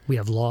 8. We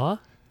have law,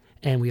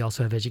 and we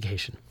also have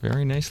education.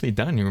 Very nicely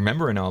done. You're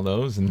remembering all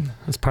those, and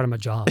that's part of my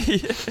job.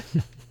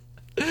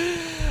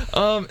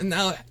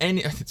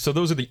 So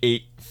those are the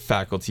 8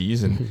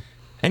 faculties, and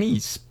any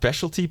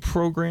specialty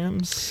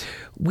programs?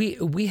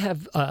 We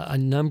have a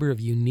number of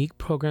unique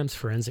programs,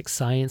 forensic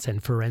science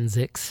and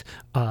forensics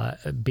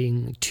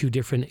being 2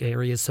 different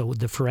areas. So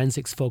the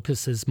forensics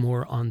focuses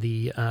more on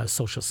the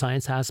social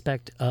science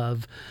aspect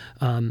of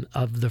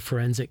the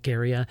forensic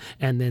area,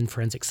 and then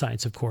forensic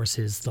science, of course,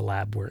 is the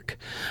lab work.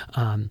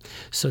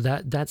 So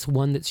that's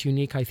one that's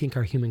unique. I think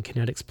our human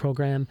kinetics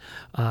program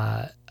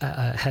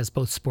has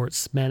both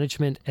sports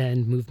management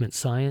and movement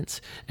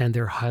science, and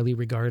they're highly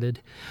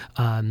regarded.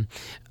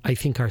 I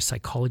think our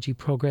psychology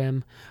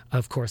program,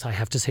 of course, I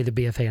have to say the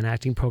BFA in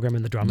acting program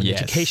and the drama and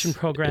education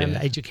program,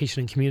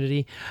 education and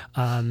community.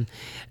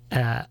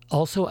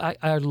 Also,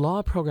 our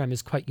law program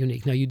is quite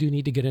unique. Now, you do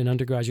need to get an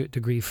undergraduate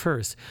degree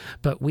first,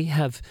 but we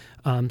have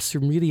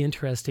some really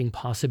interesting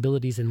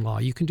possibilities in law.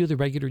 You can do the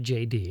regular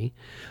JD,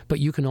 but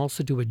you can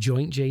also do a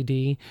joint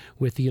JD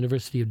with the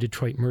University of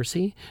Detroit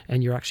Mercy,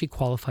 and you're actually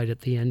qualified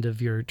at the end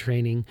of your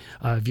training,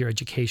 of your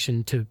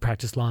education, to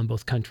practice law in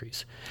both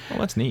countries. Oh,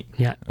 that's neat.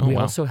 Yeah. We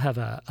also have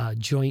a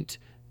joint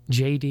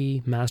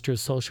JD Master of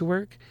Social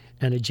Work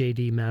and a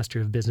JD Master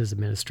of Business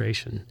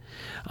Administration.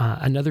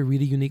 Another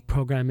really unique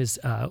program is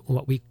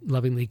what we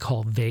lovingly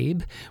call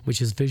VABE,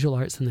 which is Visual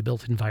Arts in the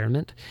Built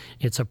Environment.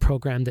 It's a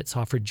program that's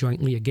offered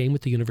jointly, again,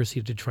 with the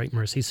University of Detroit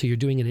Mercy. So you're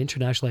doing an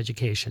international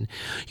education.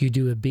 You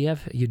do a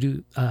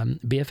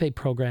BFA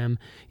program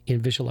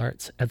in Visual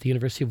Arts at the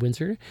University of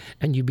Windsor,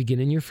 and you begin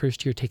in your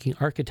first year taking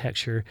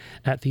architecture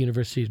at the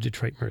University of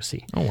Detroit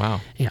Mercy. Oh,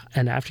 wow. Yeah,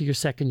 and after your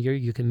second year,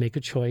 you can make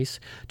a choice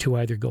to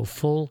either go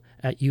full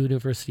at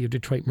University of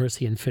Detroit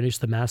Mercy and finish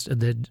the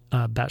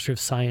Bachelor of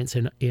Science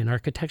in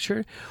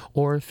Architecture,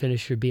 or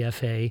finish your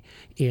BFA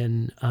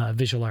in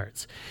Visual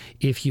Arts.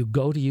 If you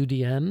go to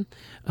UDM,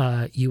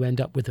 you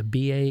end up with a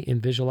BA in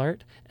Visual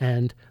Art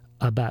and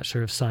a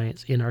Bachelor of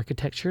Science in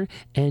Architecture,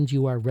 and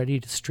you are ready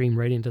to stream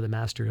right into the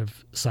Master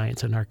of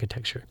Science in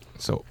Architecture.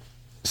 So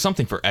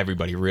something for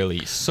everybody,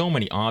 really. So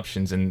many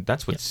options, and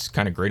that's what's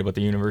kind of great about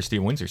the University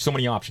of Windsor. So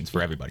many options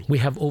for everybody. We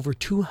have over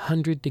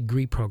 200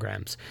 degree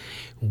programs.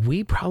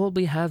 We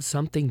probably have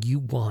something you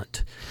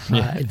want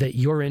that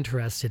you're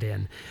interested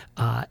in.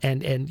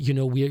 And you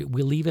know,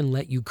 we'll even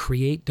let you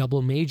create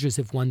double majors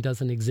if one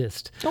doesn't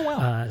exist. Oh,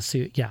 wow.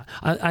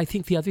 I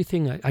think the other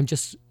thing,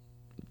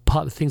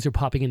 things are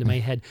popping into my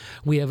head.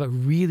 We have a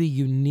really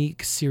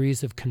unique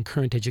series of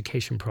concurrent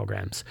education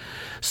programs.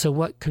 So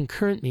what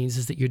concurrent means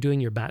is that you're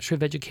doing your Bachelor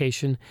of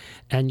Education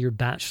and your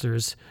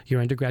bachelor's, your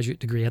undergraduate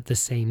degree at the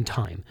same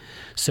time.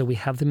 So we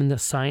have them in the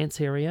science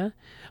area,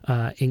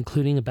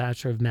 including a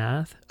Bachelor of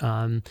Math.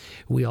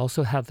 We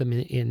also have them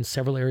in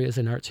several areas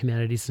in arts,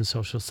 humanities, and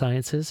social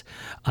sciences.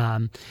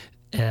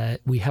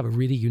 We have a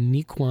really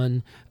unique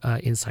one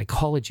in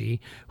psychology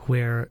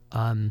where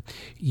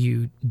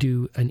you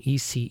do an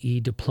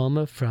ECE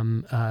diploma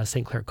from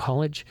St. Clair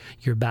College,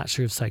 your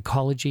Bachelor of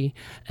Psychology,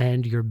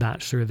 and your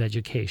Bachelor of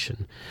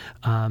Education.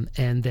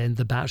 And then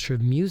the Bachelor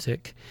of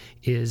Music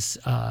is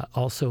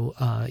also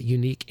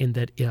unique in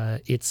that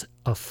it's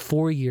a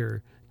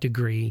 4-year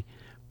degree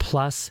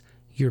plus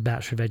your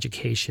Bachelor of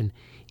Education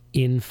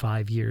in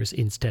 5 years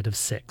instead of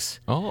 6.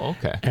 Oh,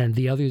 okay. And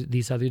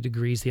these other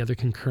degrees, the other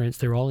concurrents,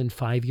 they're all in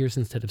 5 years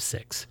instead of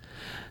 6.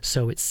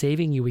 So it's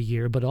saving you a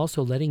year, but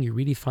also letting you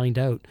really find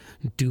out,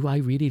 do I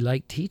really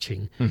like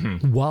teaching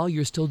while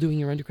you're still doing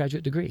your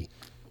undergraduate degree?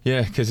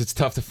 Yeah, because it's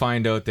tough to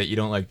find out that you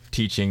don't like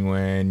teaching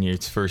when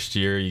it's first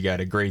year, you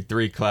got a grade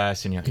 3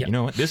 class, and you're like, you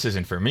know what, this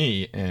isn't for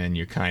me, and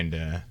you're kind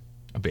of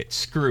a bit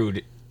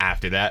screwed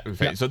after that.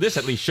 Yep. So this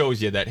at least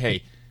shows you that,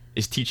 hey,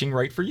 is teaching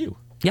right for you?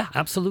 Yeah,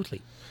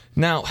 absolutely.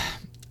 Now,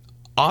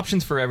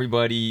 options for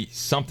everybody,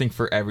 something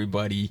for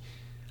everybody.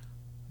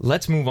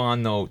 Let's move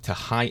on, though, to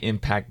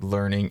high-impact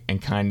learning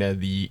and kind of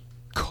the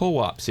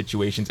co-op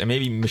situations. And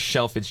maybe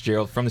Michelle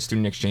Fitzgerald from the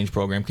Student Exchange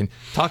Program can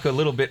talk a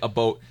little bit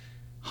about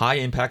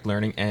high-impact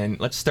learning. And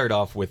let's start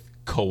off with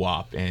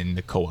co-op and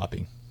the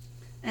co-oping.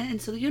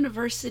 And so the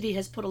university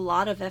has put a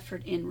lot of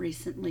effort in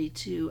recently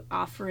to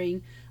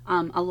offering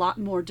a lot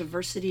more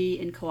diversity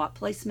in co-op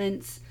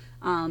placements,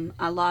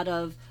 a lot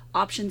of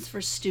options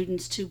for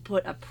students to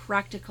put a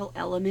practical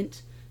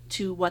element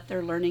to what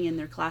they're learning in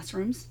their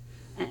classrooms.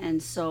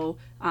 And so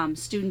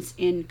students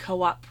in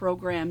co-op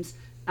programs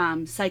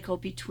cycle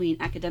between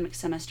academic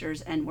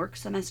semesters and work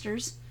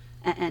semesters.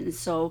 And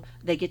so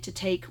they get to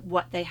take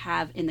what they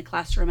have in the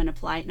classroom and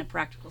apply it in a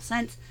practical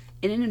sense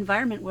in an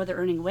environment where they're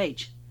earning a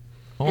wage.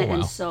 Oh, and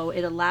wow. so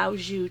it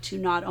allows you to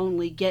not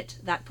only get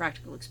that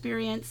practical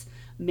experience,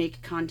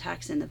 make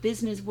contacts in the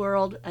business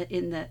world,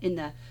 in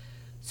the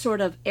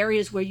sort of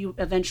areas where you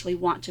eventually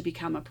want to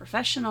become a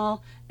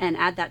professional, and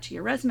add that to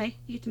your resume.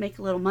 You get to make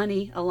a little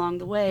money along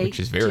the way, which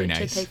is very to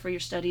nice, to pay for your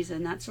studies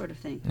and that sort of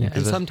thing. Yeah,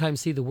 and sometimes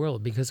see the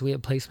world, because we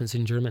have placements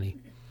in Germany.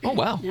 Oh,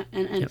 wow. Yeah,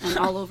 and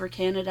all over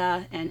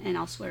Canada and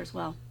elsewhere as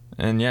well.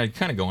 And yeah,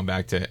 kind of going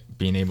back to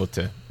being able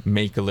to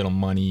make a little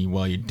money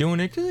while you're doing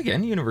it. Because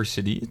again,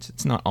 university,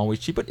 it's not always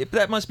cheap. But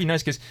that must be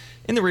nice, because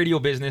in the radio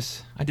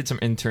business, I did some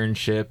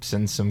internships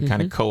and some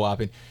kind of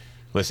co-op. And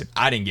listen,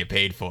 I didn't get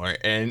paid for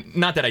it. And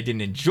not that I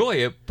didn't enjoy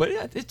it, but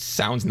it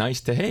sounds nice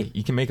to, hey,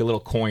 you can make a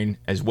little coin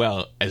as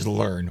well as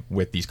learn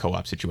with these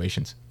co-op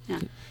situations.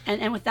 Yeah.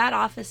 And with that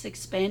office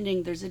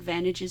expanding, there's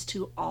advantages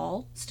to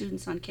all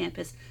students on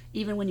campus,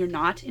 even when you're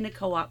not in a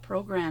co-op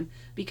program,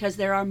 because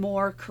there are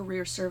more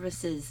career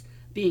services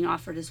being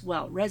offered as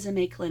well.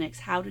 Resume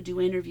clinics, how to do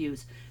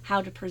interviews,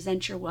 how to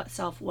present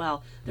yourself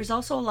well. There's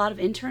also a lot of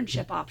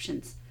internship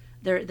options.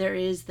 There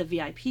is the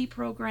VIP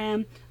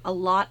program. A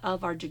lot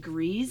of our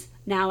degrees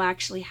now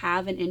actually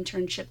have an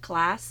internship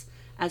class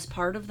as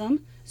part of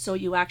them. So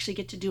you actually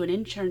get to do an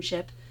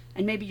internship,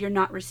 and maybe you're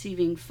not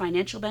receiving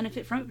financial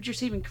benefit from it, but you're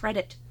receiving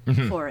credit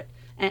for it.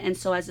 And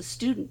so as a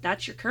student,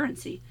 that's your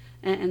currency.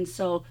 And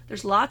so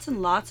there's lots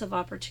and lots of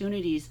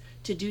opportunities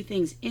to do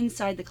things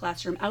inside the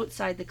classroom,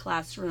 outside the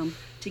classroom,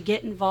 to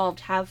get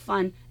involved, have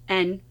fun,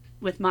 and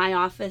with my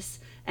office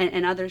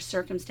and other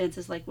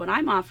circumstances like what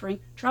I'm offering,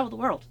 travel the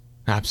world.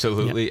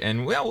 Absolutely. Yep.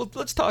 And well,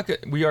 let's talk.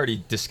 We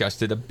already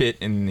discussed it a bit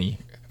in the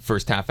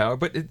first half hour,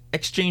 but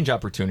exchange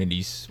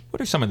opportunities.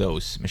 What are some of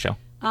those, Michelle?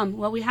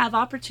 Well, we have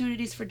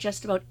opportunities for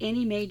just about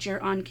any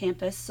major on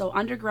campus. So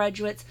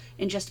undergraduates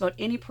in just about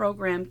any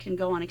program can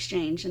go on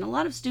exchange. And a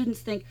lot of students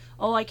think,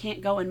 oh, I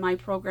can't go in my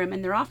program,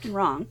 and they're often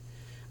wrong.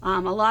 A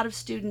lot of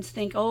students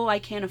think, oh, I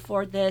can't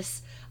afford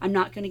this. I'm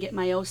not going to get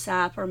my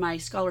OSAP or my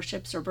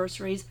scholarships or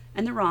bursaries,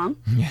 and they're wrong.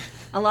 Yeah.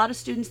 A lot of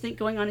students think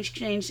going on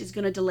exchange is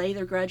going to delay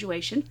their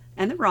graduation,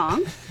 and they're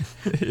wrong.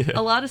 Yeah.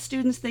 A lot of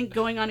students think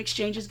going on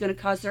exchange is going to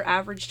cause their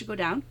average to go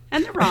down,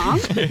 and they're wrong.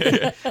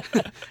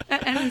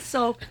 And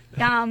so,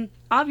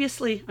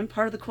 obviously, I'm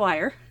part of the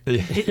choir.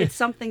 Yeah. It's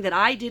something that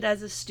I did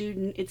as a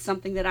student. It's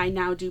something that I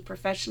now do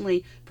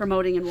professionally,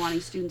 promoting and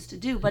wanting students to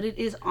do. But it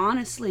is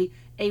honestly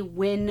a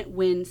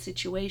win-win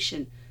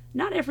situation.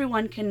 Not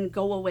everyone can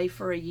go away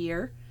for a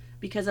year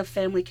because of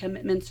family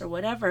commitments or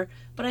whatever,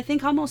 but I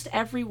think almost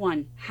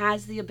everyone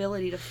has the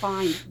ability to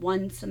find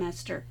one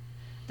semester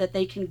that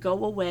they can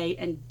go away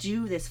and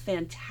do this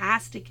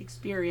fantastic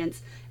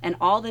experience, and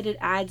all that it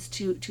adds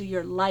to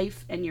your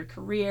life and your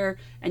career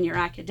and your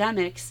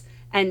academics,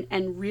 and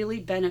really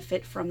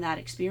benefit from that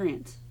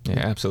experience. Yeah,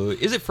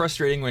 absolutely. Is it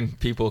frustrating when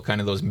people, kind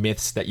of those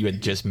myths that you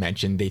had just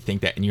mentioned, they think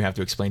that and you have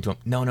to explain to them,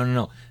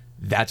 no,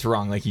 that's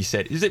wrong, like you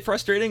said. Is it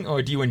frustrating,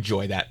 or do you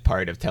enjoy that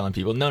part of telling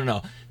people,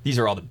 no, these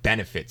are all the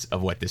benefits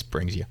of what this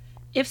brings you?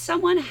 If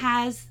someone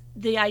has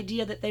the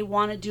idea that they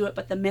want to do it,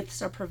 but the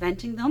myths are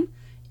preventing them,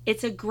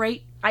 it's a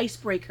great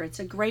icebreaker. It's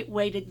a great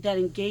way to then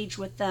engage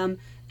with them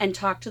and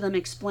talk to them,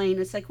 explain.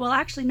 It's like, well,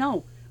 actually,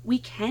 no, we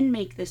can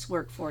make this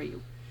work for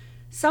you.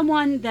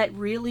 someone that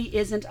really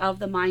isn't of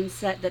the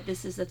mindset that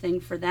this is the thing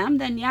for them,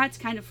 then yeah, it's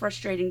kind of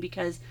frustrating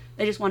because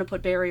they just want to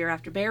put barrier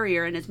after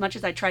barrier. And as much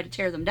as I try to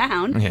tear them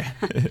down,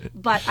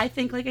 but I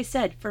think, like I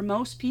said, for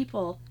most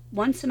people,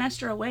 one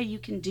semester away you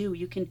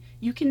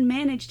can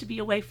manage to be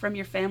away from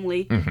your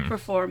family for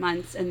 4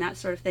 months and that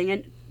sort of thing.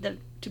 And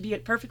to be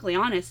perfectly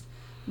honest,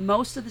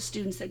 most of the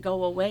students that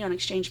go away on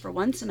exchange for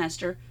 1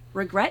 semester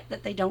regret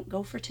that they don't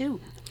go for 2.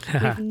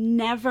 We've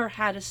never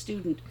had a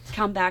student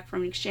come back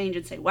from an exchange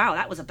and say, wow,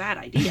 that was a bad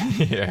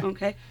idea.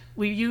 Okay.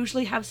 We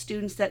usually have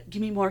students that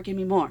give me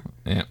more.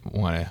 Yeah,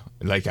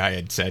 like I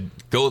had said,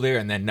 go there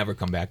and then never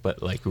come back.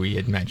 But like we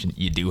had mentioned,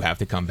 you do have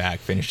to come back,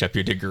 finish up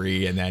your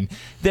degree, and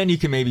then you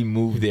can maybe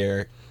move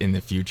there in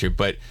the future.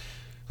 But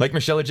like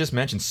Michelle had just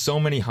mentioned, so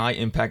many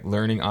high-impact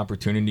learning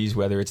opportunities,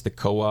 whether it's the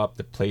co-op,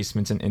 the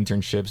placements and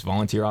internships,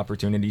 volunteer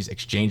opportunities,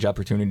 exchange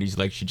opportunities,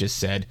 like she just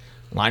said.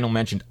 Lionel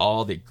mentioned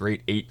all the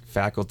great 8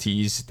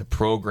 faculties, the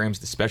programs,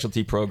 the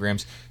specialty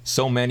programs,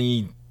 so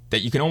many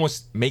that you can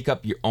almost make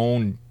up your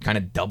own kind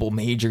of double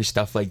major,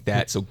 stuff like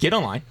that. So get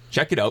online,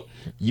 check it out,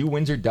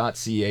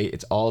 uwindsor.ca.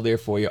 It's all there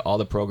for you, all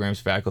the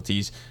programs,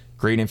 faculties,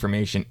 great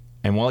information.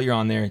 And while you're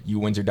on there,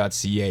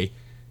 uwindsor.ca,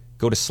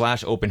 go to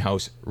 /open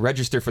house,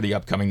 register for the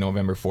upcoming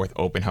November 4th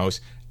open house,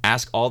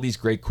 ask all these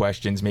great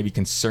questions, maybe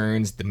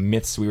concerns, the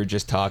myths we were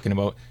just talking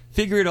about.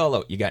 Figure it all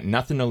out. You got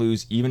nothing to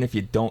lose, even if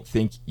you don't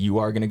think you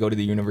are going to go to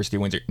the University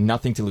of Windsor.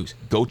 Nothing to lose.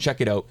 Go check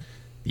it out.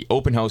 The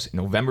open house,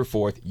 November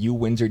 4th,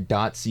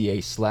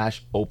 uwindsor.ca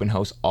 /open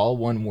house, all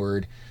one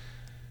word.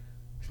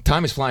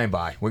 Time is flying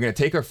by. We're going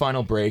to take our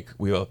final break.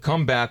 We will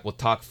come back. We'll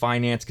talk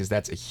finance because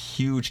that's a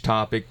huge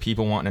topic.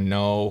 People want to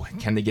know,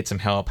 can they get some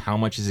help? How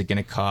much is it going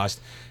to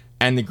cost?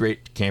 And the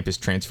great campus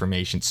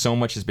transformation. So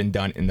much has been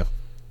done in the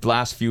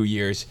last few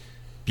years.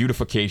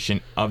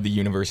 Beautification of the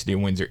University of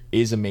Windsor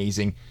is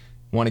amazing.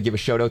 Want to give a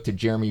shout out to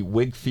Jeremy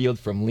Wigfield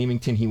from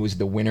Leamington. He was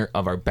the winner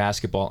of our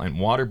basketball and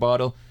water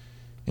bottle.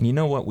 And you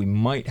know what? We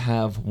might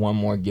have one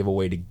more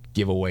giveaway to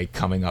give away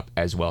coming up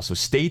as well. So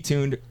stay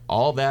tuned.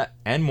 All that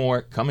and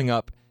more coming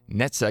up.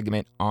 Next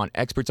segment on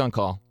Experts on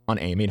Call on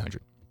AM 800.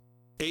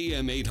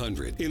 AM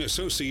 800, in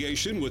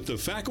association with the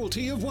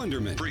Faculty of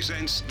Wonderment,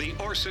 presents the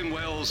Orson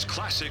Welles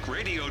classic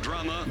radio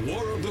drama,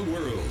 War of the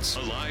Worlds,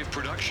 a live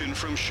production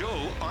from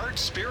show, art,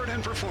 spirit,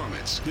 and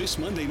performance. This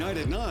Monday night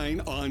at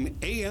 9 on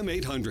AM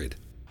 800.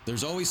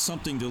 There's always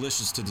something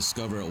delicious to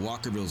discover at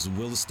Walkerville's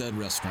Willestead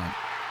Restaurant.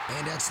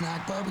 And at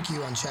Snack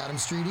Barbecue on Chatham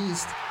Street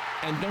East.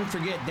 And don't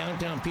forget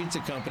Downtown Pizza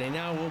Company,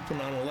 now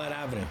open on Ouellette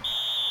Avenue.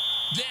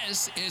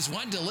 This is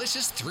one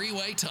delicious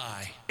three-way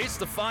tie. It's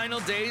the final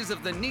days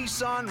of the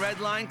Nissan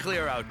Redline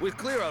Clearout, with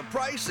clearout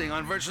pricing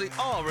on virtually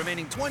all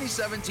remaining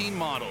 2017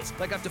 models,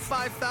 like up to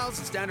 $5,000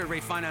 standard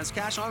rate finance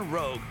cash on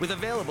Rogue, with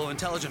available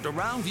intelligent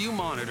around view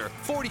monitor,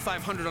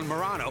 $4,500 on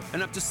Murano,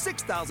 and up to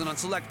 $6,000 on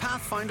select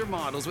Pathfinder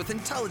models with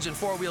intelligent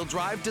four-wheel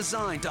drive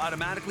designed to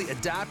automatically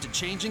adapt to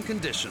changing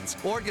conditions.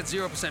 Or get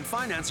 0%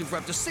 financing for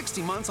up to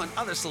 60 months on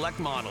other select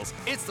models.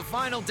 It's the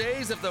final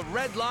days of the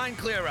Redline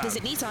Clearout.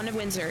 Visit Nissan of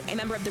Windsor, a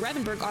member of the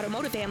Revenberg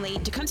Automotive family,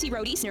 Tecumseh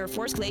Road East near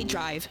Forest Glade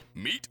Drive.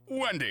 Meet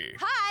Wendy.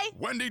 Hi.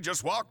 Wendy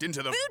just walked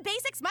into the Food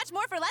Basics Much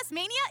More for Less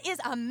Mania is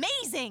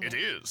amazing. It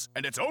is,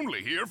 and it's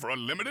only here for a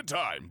limited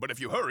time. But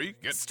if you hurry,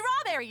 get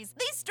strawberries.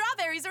 These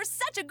strawberries are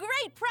such a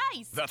great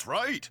price. That's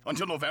right.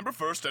 Until November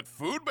 1st at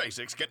Food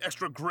Basics, get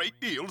extra great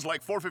deals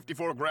like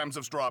 454 grams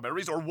of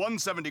strawberries or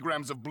 170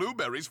 grams of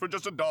blueberries for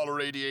just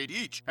 $1.88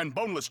 each, and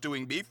boneless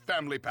stewing beef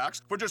family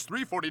packs for just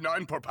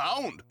 $3.49 per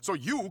pound. So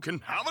you can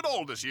have it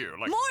all this year.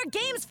 Like more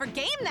games for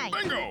game night.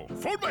 Bingo!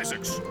 Food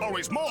Basics.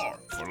 Always more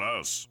for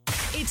less.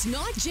 It's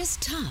not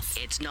just tough.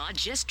 It's not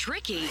just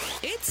tricky.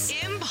 It's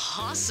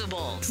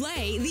impossible.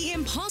 Play the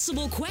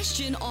impossible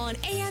question on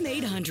AM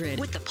 800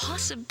 with the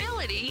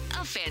possibility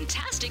of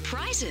fantastic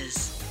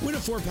prizes. Win a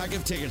 4-pack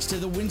of tickets to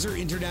the Windsor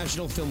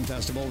International Film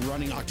Festival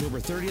running October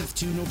 30th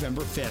to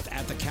November 5th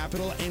at the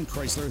Capitol and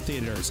Chrysler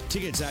Theaters.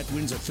 Tickets at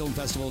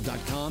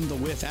windsorfilmfestival.com, the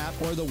WIF app,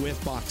 or the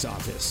WIF box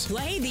office.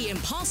 Play the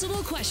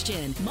impossible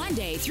question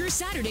Monday through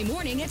Saturday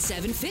morning at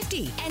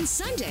 7:50 and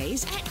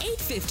Sundays at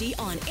 8:50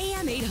 on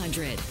AM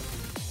 800.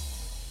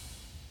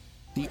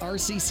 The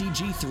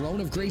RCCG Throne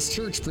of Grace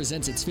Church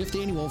presents its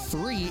 5th annual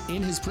Free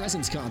in His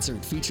Presence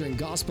concert featuring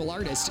gospel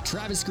artist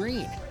Travis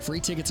Green. Free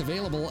tickets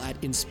available at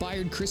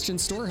Inspired Christian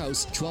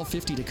Storehouse,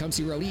 1250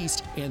 Tecumseh Road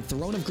East, and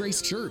Throne of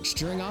Grace Church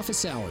during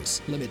office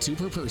hours. Limit 2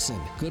 per person.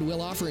 Goodwill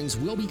offerings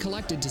will be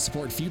collected to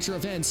support future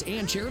events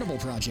and charitable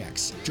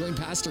projects. Join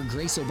Pastor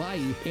Grace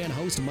Obayi and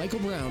host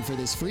Michael Brown for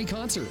this free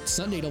concert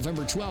Sunday,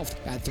 November 12th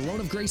at Throne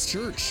of Grace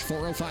Church,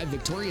 405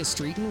 Victoria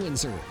Street in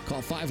Windsor.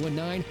 Call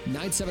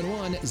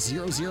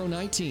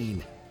 519-971-0019.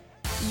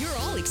 You're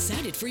all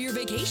excited for your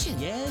vacation.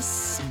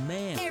 Yes,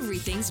 ma'am.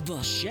 Everything's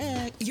booked.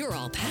 Check. You're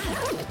all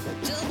packed.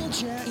 Double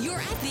check. You're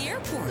at the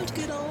airport. Look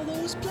at all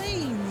those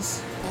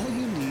planes. All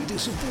you need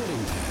is a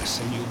boarding pass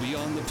and you'll be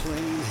on the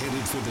plane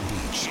headed for the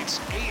beach. It's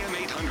AM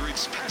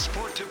 800's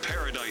Passport to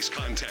Paradise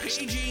contest.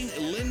 Paging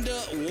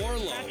Linda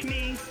Warlow. That's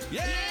me.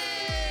 Yay!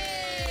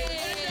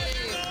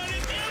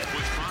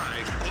 With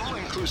 5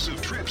 all-inclusive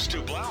all-inclusive trips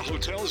to Blau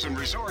Hotels and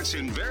Resorts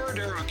in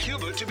Veradero,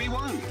 Cuba to be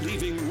won.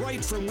 Leaving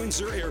right from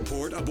Windsor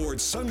Airport aboard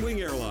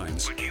Sunwing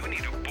Airlines. But you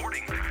need a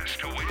boarding pass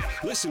to win.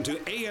 Listen to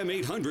AM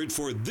 800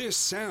 for this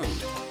sound.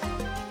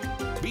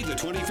 Be the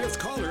 25th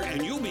caller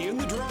and you'll be in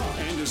the draw.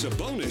 And as a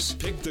bonus,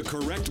 pick the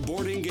correct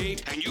boarding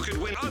gate and you could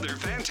win other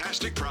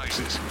fantastic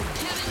prizes.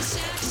 Kevin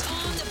Sachs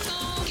on the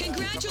phone.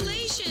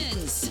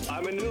 Congratulations.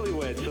 I'm a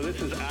newlywed, so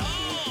this is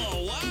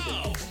Oh,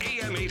 wow.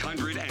 AM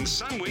 800 and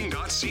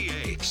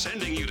sunwing.ca,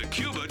 sending you to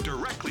Cuba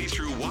directly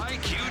through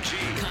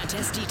YQG.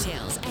 Contest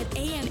details at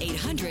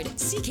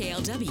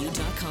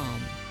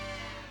am800cklw.com.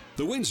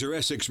 The Windsor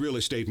Essex real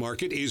estate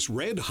market is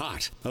red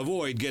hot.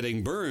 Avoid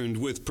getting burned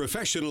with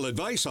professional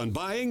advice on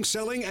buying,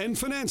 selling, and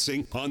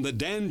financing on the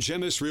Dan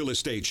Gemis Real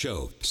Estate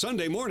Show.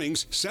 Sunday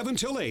mornings, 7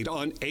 till 8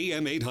 on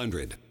AM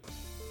 800.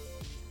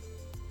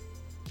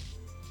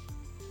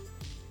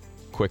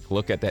 Quick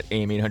look at that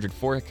AM 800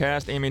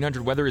 forecast. AM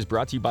 800 weather is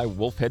brought to you by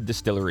Wolfhead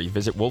Distillery.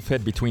 Visit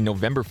Wolfhead between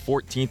November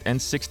 14th and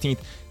 16th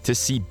to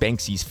see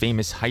Banksy's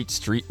famous Height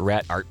Street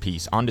rat art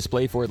piece on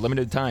display for a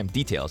limited time.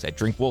 Details at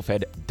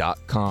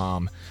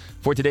drinkwolfhead.com.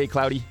 For today,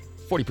 cloudy,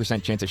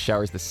 40% chance of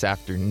showers this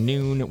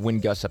afternoon.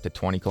 Wind gusts up to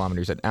 20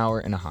 kilometers an hour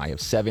and a high of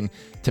 7.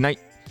 Tonight,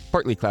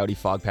 partly cloudy,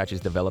 fog patches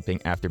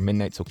developing after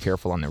midnight, so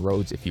careful on the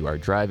roads if you are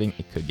driving.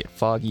 It could get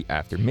foggy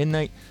after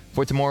midnight.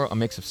 For tomorrow, a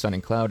mix of sun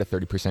and cloud, a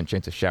 30%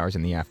 chance of showers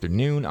in the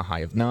afternoon, a high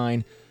of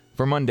 9.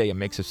 For Monday, a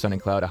mix of sun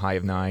and cloud, a high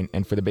of 9.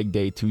 And for the big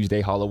day, Tuesday,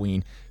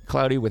 Halloween,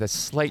 cloudy with a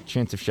slight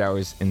chance of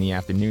showers in the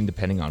afternoon,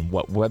 depending on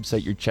what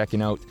website you're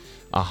checking out,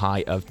 a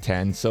high of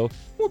 10. So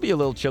will be a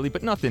little chilly,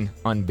 but nothing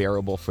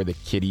unbearable for the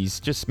kiddies.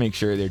 Just make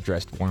sure they're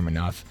dressed warm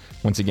enough.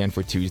 Once again,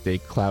 for Tuesday,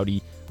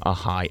 cloudy, a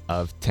high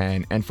of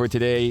 10. And for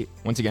today,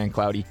 once again,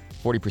 cloudy,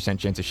 40%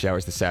 chance of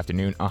showers this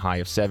afternoon, a high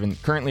of 7.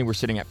 Currently, we're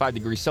sitting at 5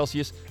 degrees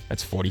Celsius.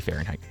 That's 40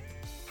 Fahrenheit.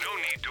 No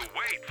need to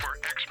wait for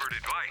expert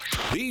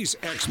advice. These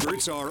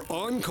experts are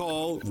on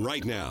call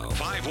right now.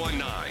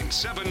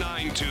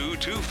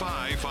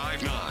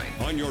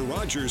 519-792-2559. On your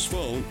Rogers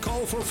phone,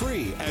 call for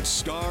free at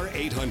star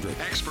 800.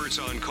 Experts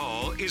on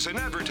Call is an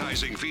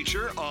advertising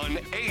feature on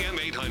AM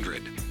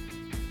 800.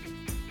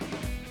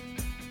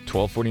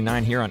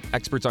 12:49 here on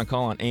Experts on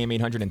Call on AM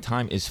 800, and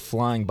time is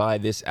flying by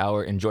this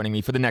hour. And joining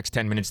me for the next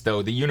 10 minutes,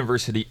 though, the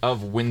University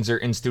of Windsor.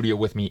 In studio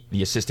with me,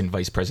 the Assistant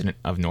Vice President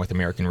of North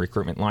American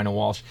Recruitment, Lionel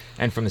Walsh,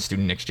 and from the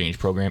Student Exchange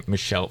Program,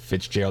 Michelle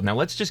Fitzgerald. Now,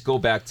 let's just go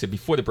back to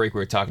before the break. We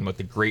were talking about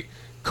the great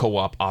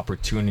co-op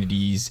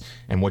opportunities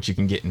and what you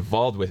can get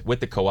involved with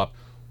the co-op.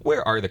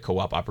 Where are the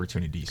co-op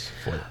opportunities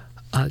for you?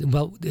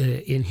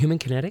 In human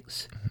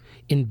kinetics,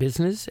 in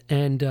business,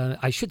 and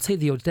I should say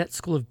the Odette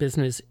School of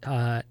Business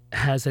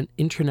has an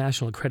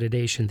international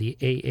accreditation, the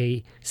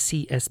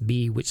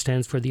AACSB, which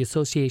stands for the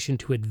Association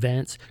to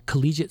Advance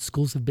Collegiate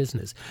Schools of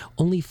Business.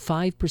 Only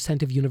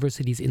 5% of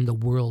universities in the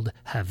world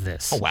have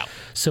this. Oh, wow.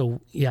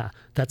 So, yeah,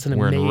 that's an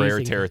We're amazing... in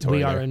rare territory.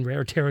 We are in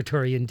rare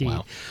territory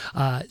indeed.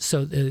 Wow.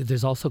 So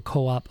there's also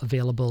co-op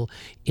available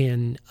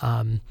in...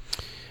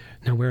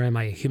 now, where am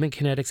I? Human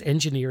kinetics,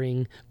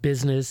 engineering,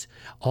 business,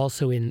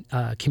 also in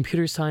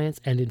computer science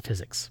and in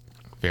physics.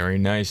 Very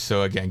nice.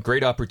 So again,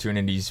 great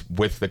opportunities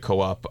with the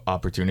co-op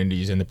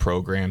opportunities in the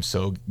program.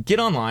 So get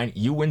online,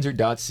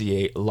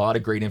 uwindsor.ca. A lot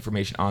of great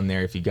information on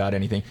there if you got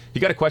anything. If you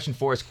got a question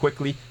for us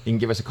quickly, you can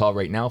give us a call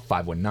right now,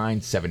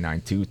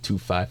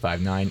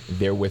 519-792-2559.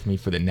 They're with me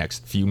for the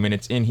next few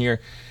minutes in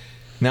here.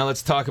 Now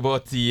let's talk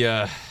about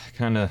the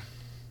kind of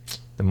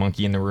the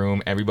monkey in the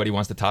room. Everybody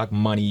wants to talk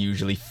money,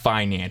 usually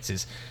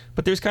finances.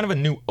 But there's kind of a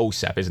new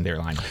OSAP, isn't there,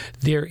 Lionel?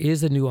 There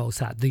is a new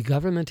OSAP. The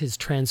government is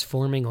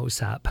transforming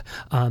OSAP.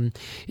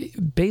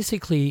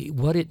 Basically,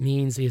 what it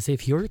means is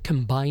if your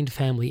combined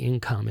family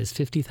income is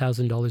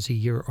 $50,000 a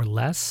year or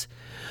less,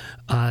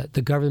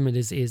 the government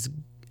is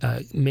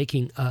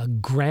making a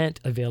grant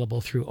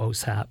available through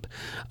OSAP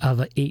of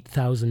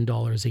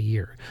 $8,000 a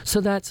year. So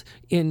that's,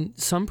 in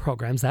some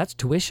programs, that's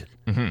tuition,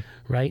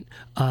 right?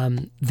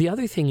 The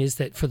other thing is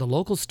that for the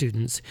local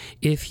students,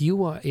 if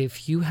you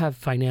have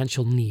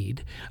financial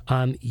need,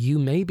 you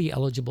may be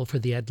eligible for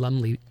the Ed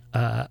Lumley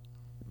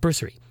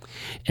bursary.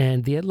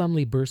 And the Ed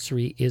Lumley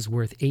bursary is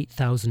worth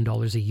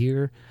 $8,000 a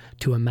year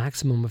to a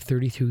maximum of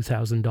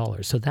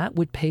 $32,000. So that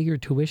would pay your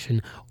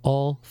tuition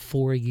all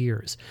 4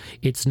 years.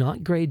 It's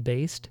not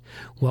grade-based.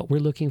 What we're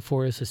looking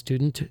for is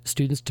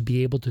students to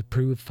be able to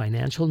prove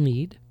financial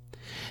need,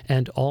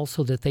 and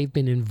also that they've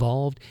been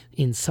involved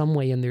in some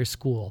way in their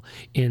school,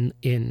 in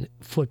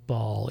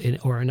football,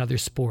 or another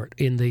sport,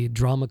 in the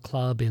drama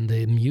club, in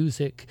the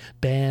music,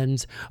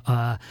 bands,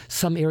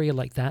 some area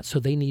like that. So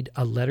they need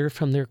a letter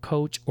from their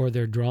coach or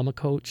their drama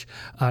coach,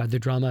 the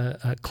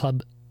drama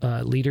club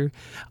leader.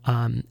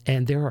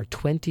 And there are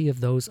 20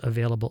 of those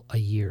available a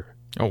year.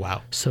 Oh,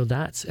 wow. So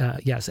that's,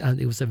 yes,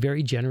 it was a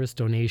very generous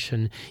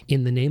donation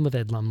in the name of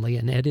Ed Lumley,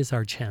 and Ed is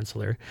our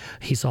chancellor.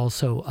 He's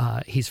also,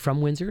 he's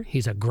from Windsor.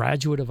 He's a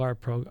graduate of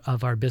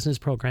our business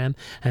program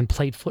and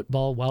played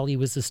football while he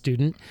was a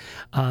student,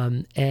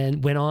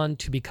 and went on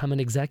to become an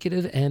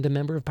executive and a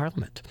member of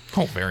Parliament.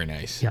 Oh, very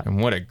nice. Yeah.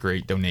 And what a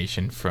great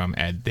donation from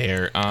Ed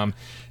there.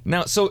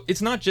 Now, so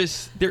it's not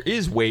just, there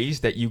is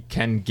ways that you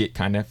can get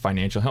kind of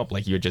financial help.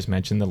 Like you had just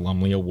mentioned the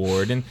Lumley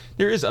Award, and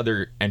there is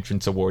other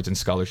entrance awards and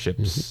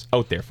scholarships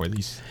out there for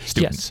these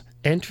students. Yes.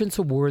 Entrance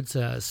awards,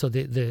 so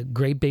the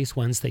grade-based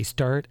ones, they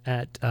start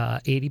at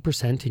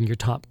 80% in your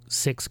top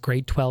 6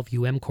 grade 12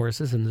 UM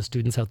courses, and the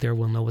students out there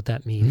will know what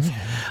that means.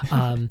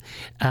 And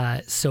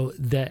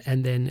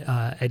then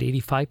at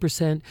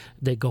 85%,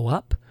 they go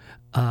up.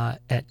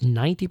 At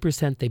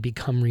 90%, they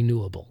become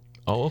renewable.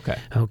 Oh, okay.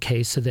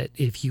 Okay, so that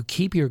if you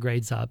keep your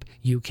grades up,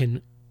 you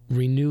can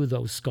renew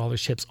those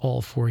scholarships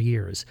all 4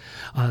 years.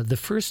 The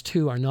first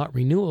 2 are not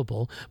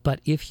renewable, but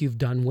if you've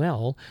done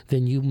well,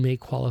 then you may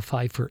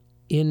qualify for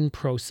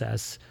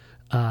in-process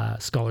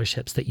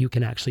scholarships that you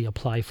can actually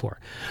apply for.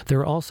 There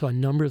are also a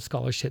number of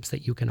scholarships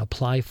that you can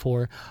apply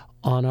for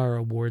on our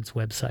awards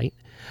website.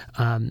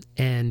 And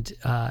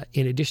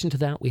in addition to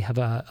that, we have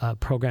a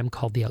program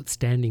called the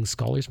Outstanding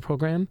Scholars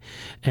Program,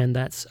 and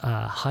that's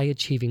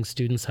high-achieving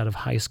students out of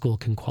high school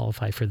can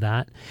qualify for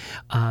that.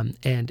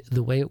 And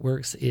the way it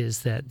works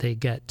is that they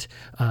get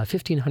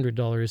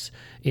 $1,500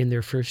 in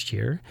their first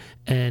year,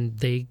 and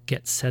they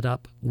get set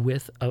up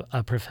with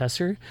a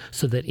professor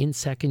so that in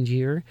second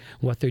year,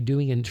 what they're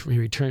doing in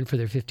return for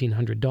their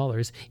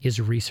 $1,500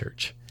 is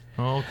research.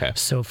 Oh, okay.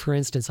 So, for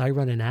instance, I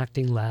run an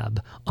acting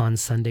lab on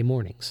Sunday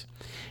mornings,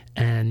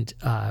 and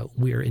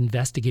we're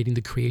investigating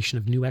the creation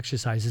of new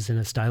exercises in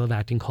a style of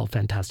acting called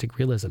fantastic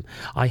realism.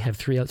 I have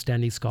 3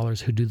 outstanding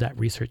scholars who do that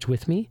research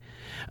with me,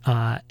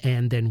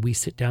 and then we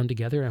sit down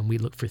together and we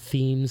look for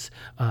themes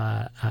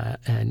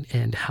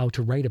and how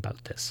to write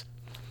about this.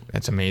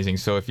 That's amazing.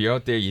 So if you're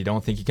out there, you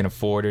don't think you can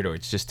afford it, or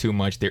it's just too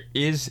much, there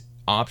is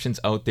options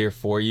out there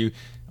for you.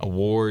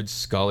 Awards,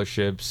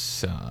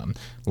 scholarships,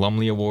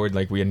 Lumley Award,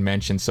 like we had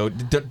mentioned. So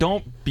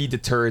don't be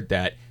deterred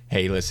that,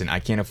 hey, listen,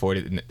 I can't afford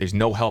it. There's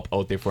no help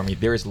out there for me.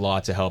 There is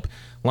lots of help.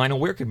 Lionel,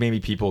 where could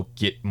maybe people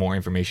get more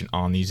information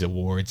on these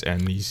awards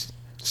and these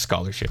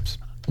scholarships?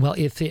 Well,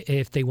 if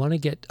they want to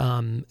get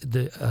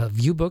the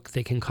view book,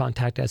 they can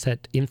contact us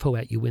at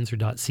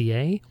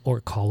info@uwindsor.ca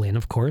or call in,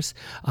 of course.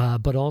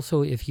 But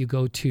also, if you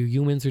go to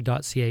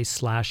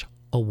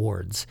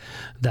uwindsor.ca/awards,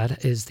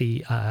 that is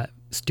the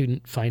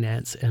Student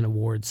Finance and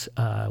Awards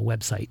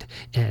website,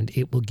 and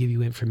it will give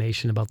you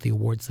information about the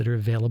awards that are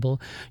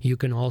available. You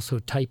can also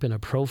type in a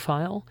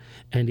profile,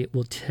 and it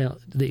will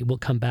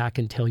come back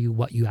and tell you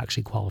what you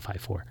actually qualify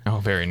for. Oh,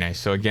 very nice.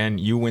 So again,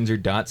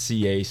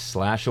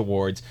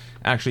 uwindsor.ca/awards.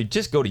 Actually,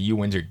 just go to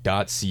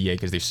uwindsor.ca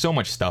because there's so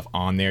much stuff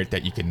on there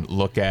that you can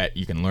look at,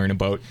 you can learn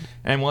about.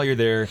 And while you're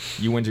there,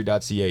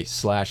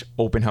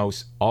 uwindsor.ca/open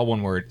house, all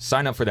one word.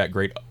 Sign up for that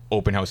great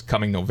open house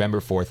coming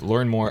November 4th.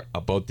 Learn more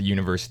about the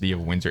University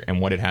of Windsor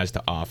and what it has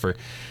to offer.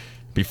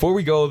 Before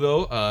we go,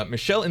 though,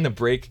 Michelle in the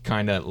break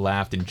kind of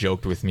laughed and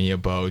joked with me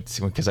about,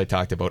 because I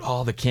talked about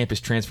all the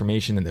campus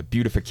transformation and the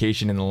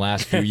beautification in the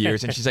last few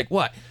years. And she's like,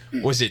 what?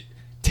 Was it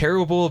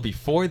terrible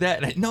before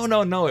that? And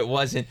no, it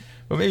wasn't.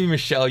 But maybe,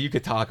 Michelle, you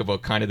could talk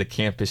about kind of the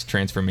campus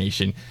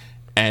transformation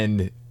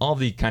and all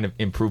the kind of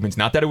improvements.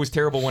 Not that it was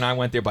terrible when I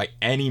went there by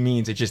any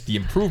means. It's just the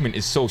improvement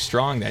is so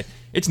strong that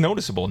it's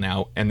noticeable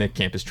now, and the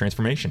campus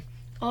transformation.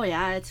 Oh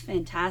yeah, it's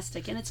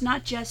fantastic. And it's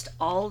not just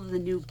all of the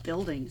new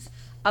buildings,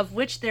 of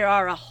which there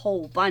are a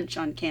whole bunch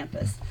on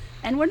campus.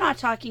 And we're not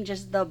talking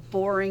just the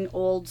boring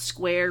old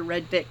square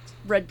red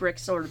brick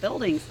sort of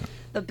buildings.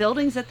 The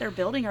buildings that they're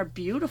building are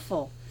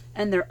beautiful,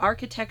 and they're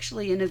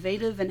architecturally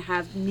innovative and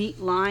have neat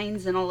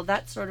lines and all of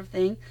that sort of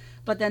thing.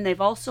 But then they've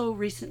also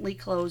recently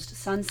closed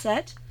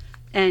Sunset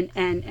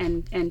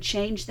and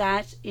changed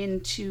that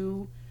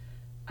into,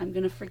 I'm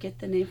going to forget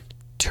the name.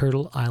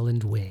 Turtle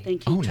Island Way.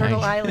 Thank you.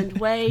 Turtle Island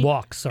Way.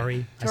 Walk,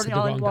 sorry. Turtle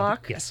Island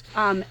Walk. Yes.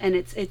 And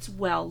it's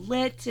well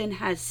lit and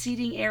has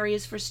seating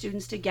areas for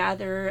students to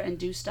gather and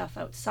do stuff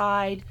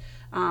outside.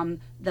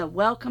 The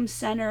Welcome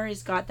Center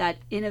has got that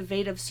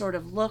innovative sort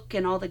of look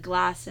and all the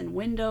glass and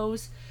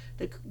windows.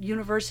 The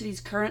university's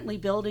currently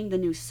building the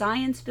new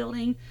science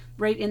building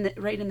right in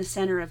the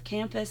center of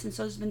campus, and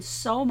so there's been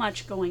so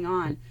much going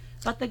on.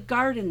 But the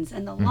gardens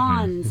and the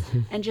lawns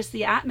and just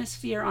the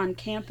atmosphere on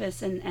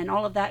campus and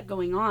all of that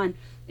going on,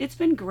 it's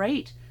been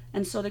great.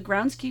 And so the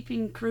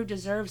groundskeeping crew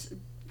deserves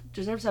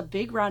a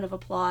big round of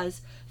applause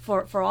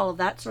for all of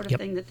that sort of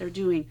thing that they're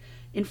doing.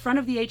 In front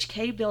of the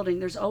HK building,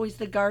 there's always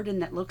the garden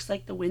that looks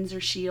like the Windsor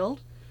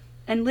Shield.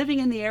 And living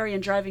in the area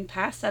and driving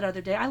past that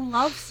other day, I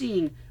love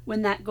seeing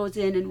when that goes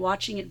in and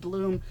watching it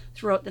bloom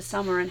throughout the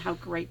summer and how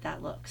great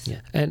that looks.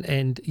 Yeah,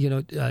 and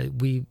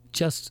we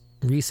just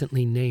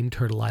recently named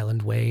Turtle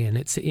Island Way, and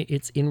it's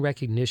in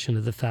recognition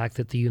of the fact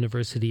that the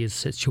university is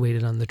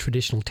situated on the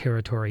traditional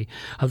territory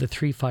of the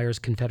Three Fires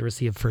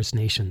Confederacy of First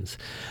Nations.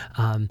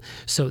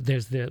 So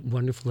there's the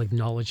wonderful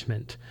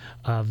acknowledgement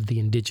of the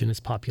Indigenous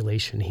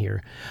population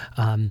here.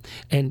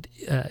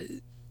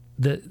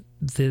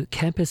 The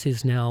campus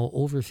is now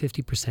over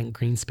 50%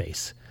 green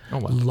space. Oh,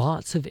 wow.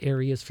 Lots of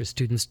areas for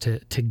students to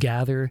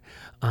gather.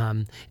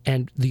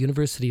 And the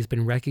university has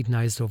been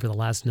recognized over the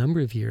last number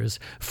of years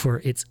for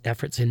its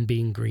efforts in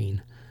being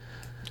green.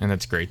 And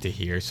that's great to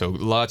hear. So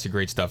lots of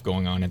great stuff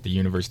going on at the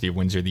University of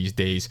Windsor these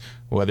days,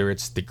 whether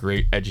it's the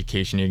great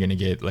education you're going to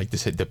get, like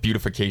this, the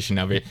beautification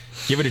of it.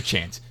 Give it a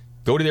chance.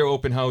 Go to their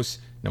open house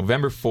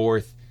November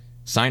 4th.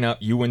 Sign up,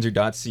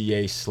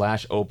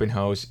 uwindsor.ca/open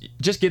house.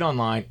 Just get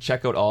online,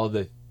 check out all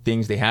the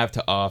things they have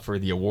to offer,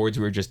 the awards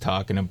we were just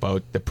talking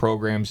about, the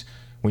programs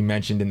we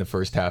mentioned in the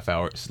first half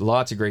hour.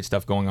 Lots of great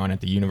stuff going on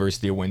at the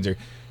University of Windsor.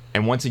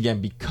 And once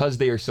again, because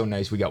they are so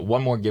nice, we got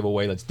one more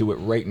giveaway. Let's do it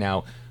right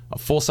now. A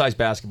full-size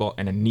basketball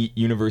and a neat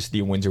University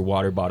of Windsor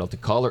water bottle to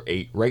caller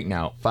 8 right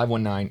now,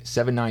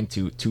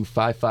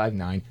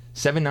 519-792-2559,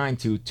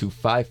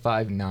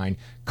 792-2559.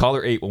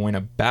 Caller 8 will win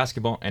a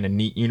basketball and a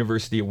neat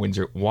University of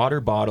Windsor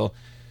water bottle.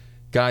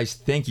 Guys,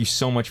 thank you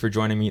so much for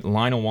joining me.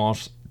 Lionel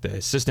Walsh, the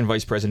Assistant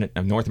Vice President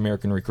of North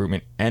American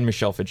Recruitment, and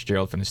Michelle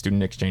Fitzgerald from the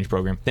Student Exchange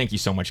Program. Thank you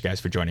so much, guys,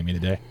 for joining me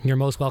today. You're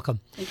most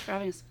welcome. Thanks for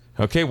having us.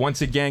 Okay, once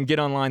again, get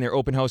online. Their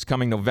open house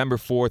coming November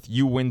 4th,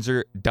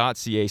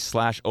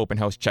 uwindsor.ca/open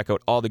house. Check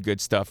out all the good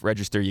stuff.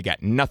 Register. You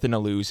got nothing to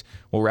lose.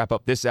 We'll wrap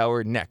up this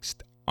hour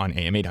next on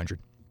AM 800.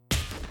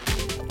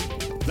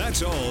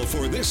 That's all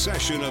for this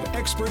session of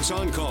Experts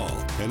on Call,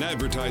 an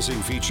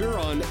advertising feature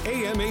on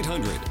AM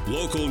 800.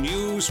 Local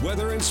news,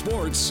 weather, and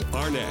sports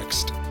are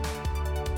next.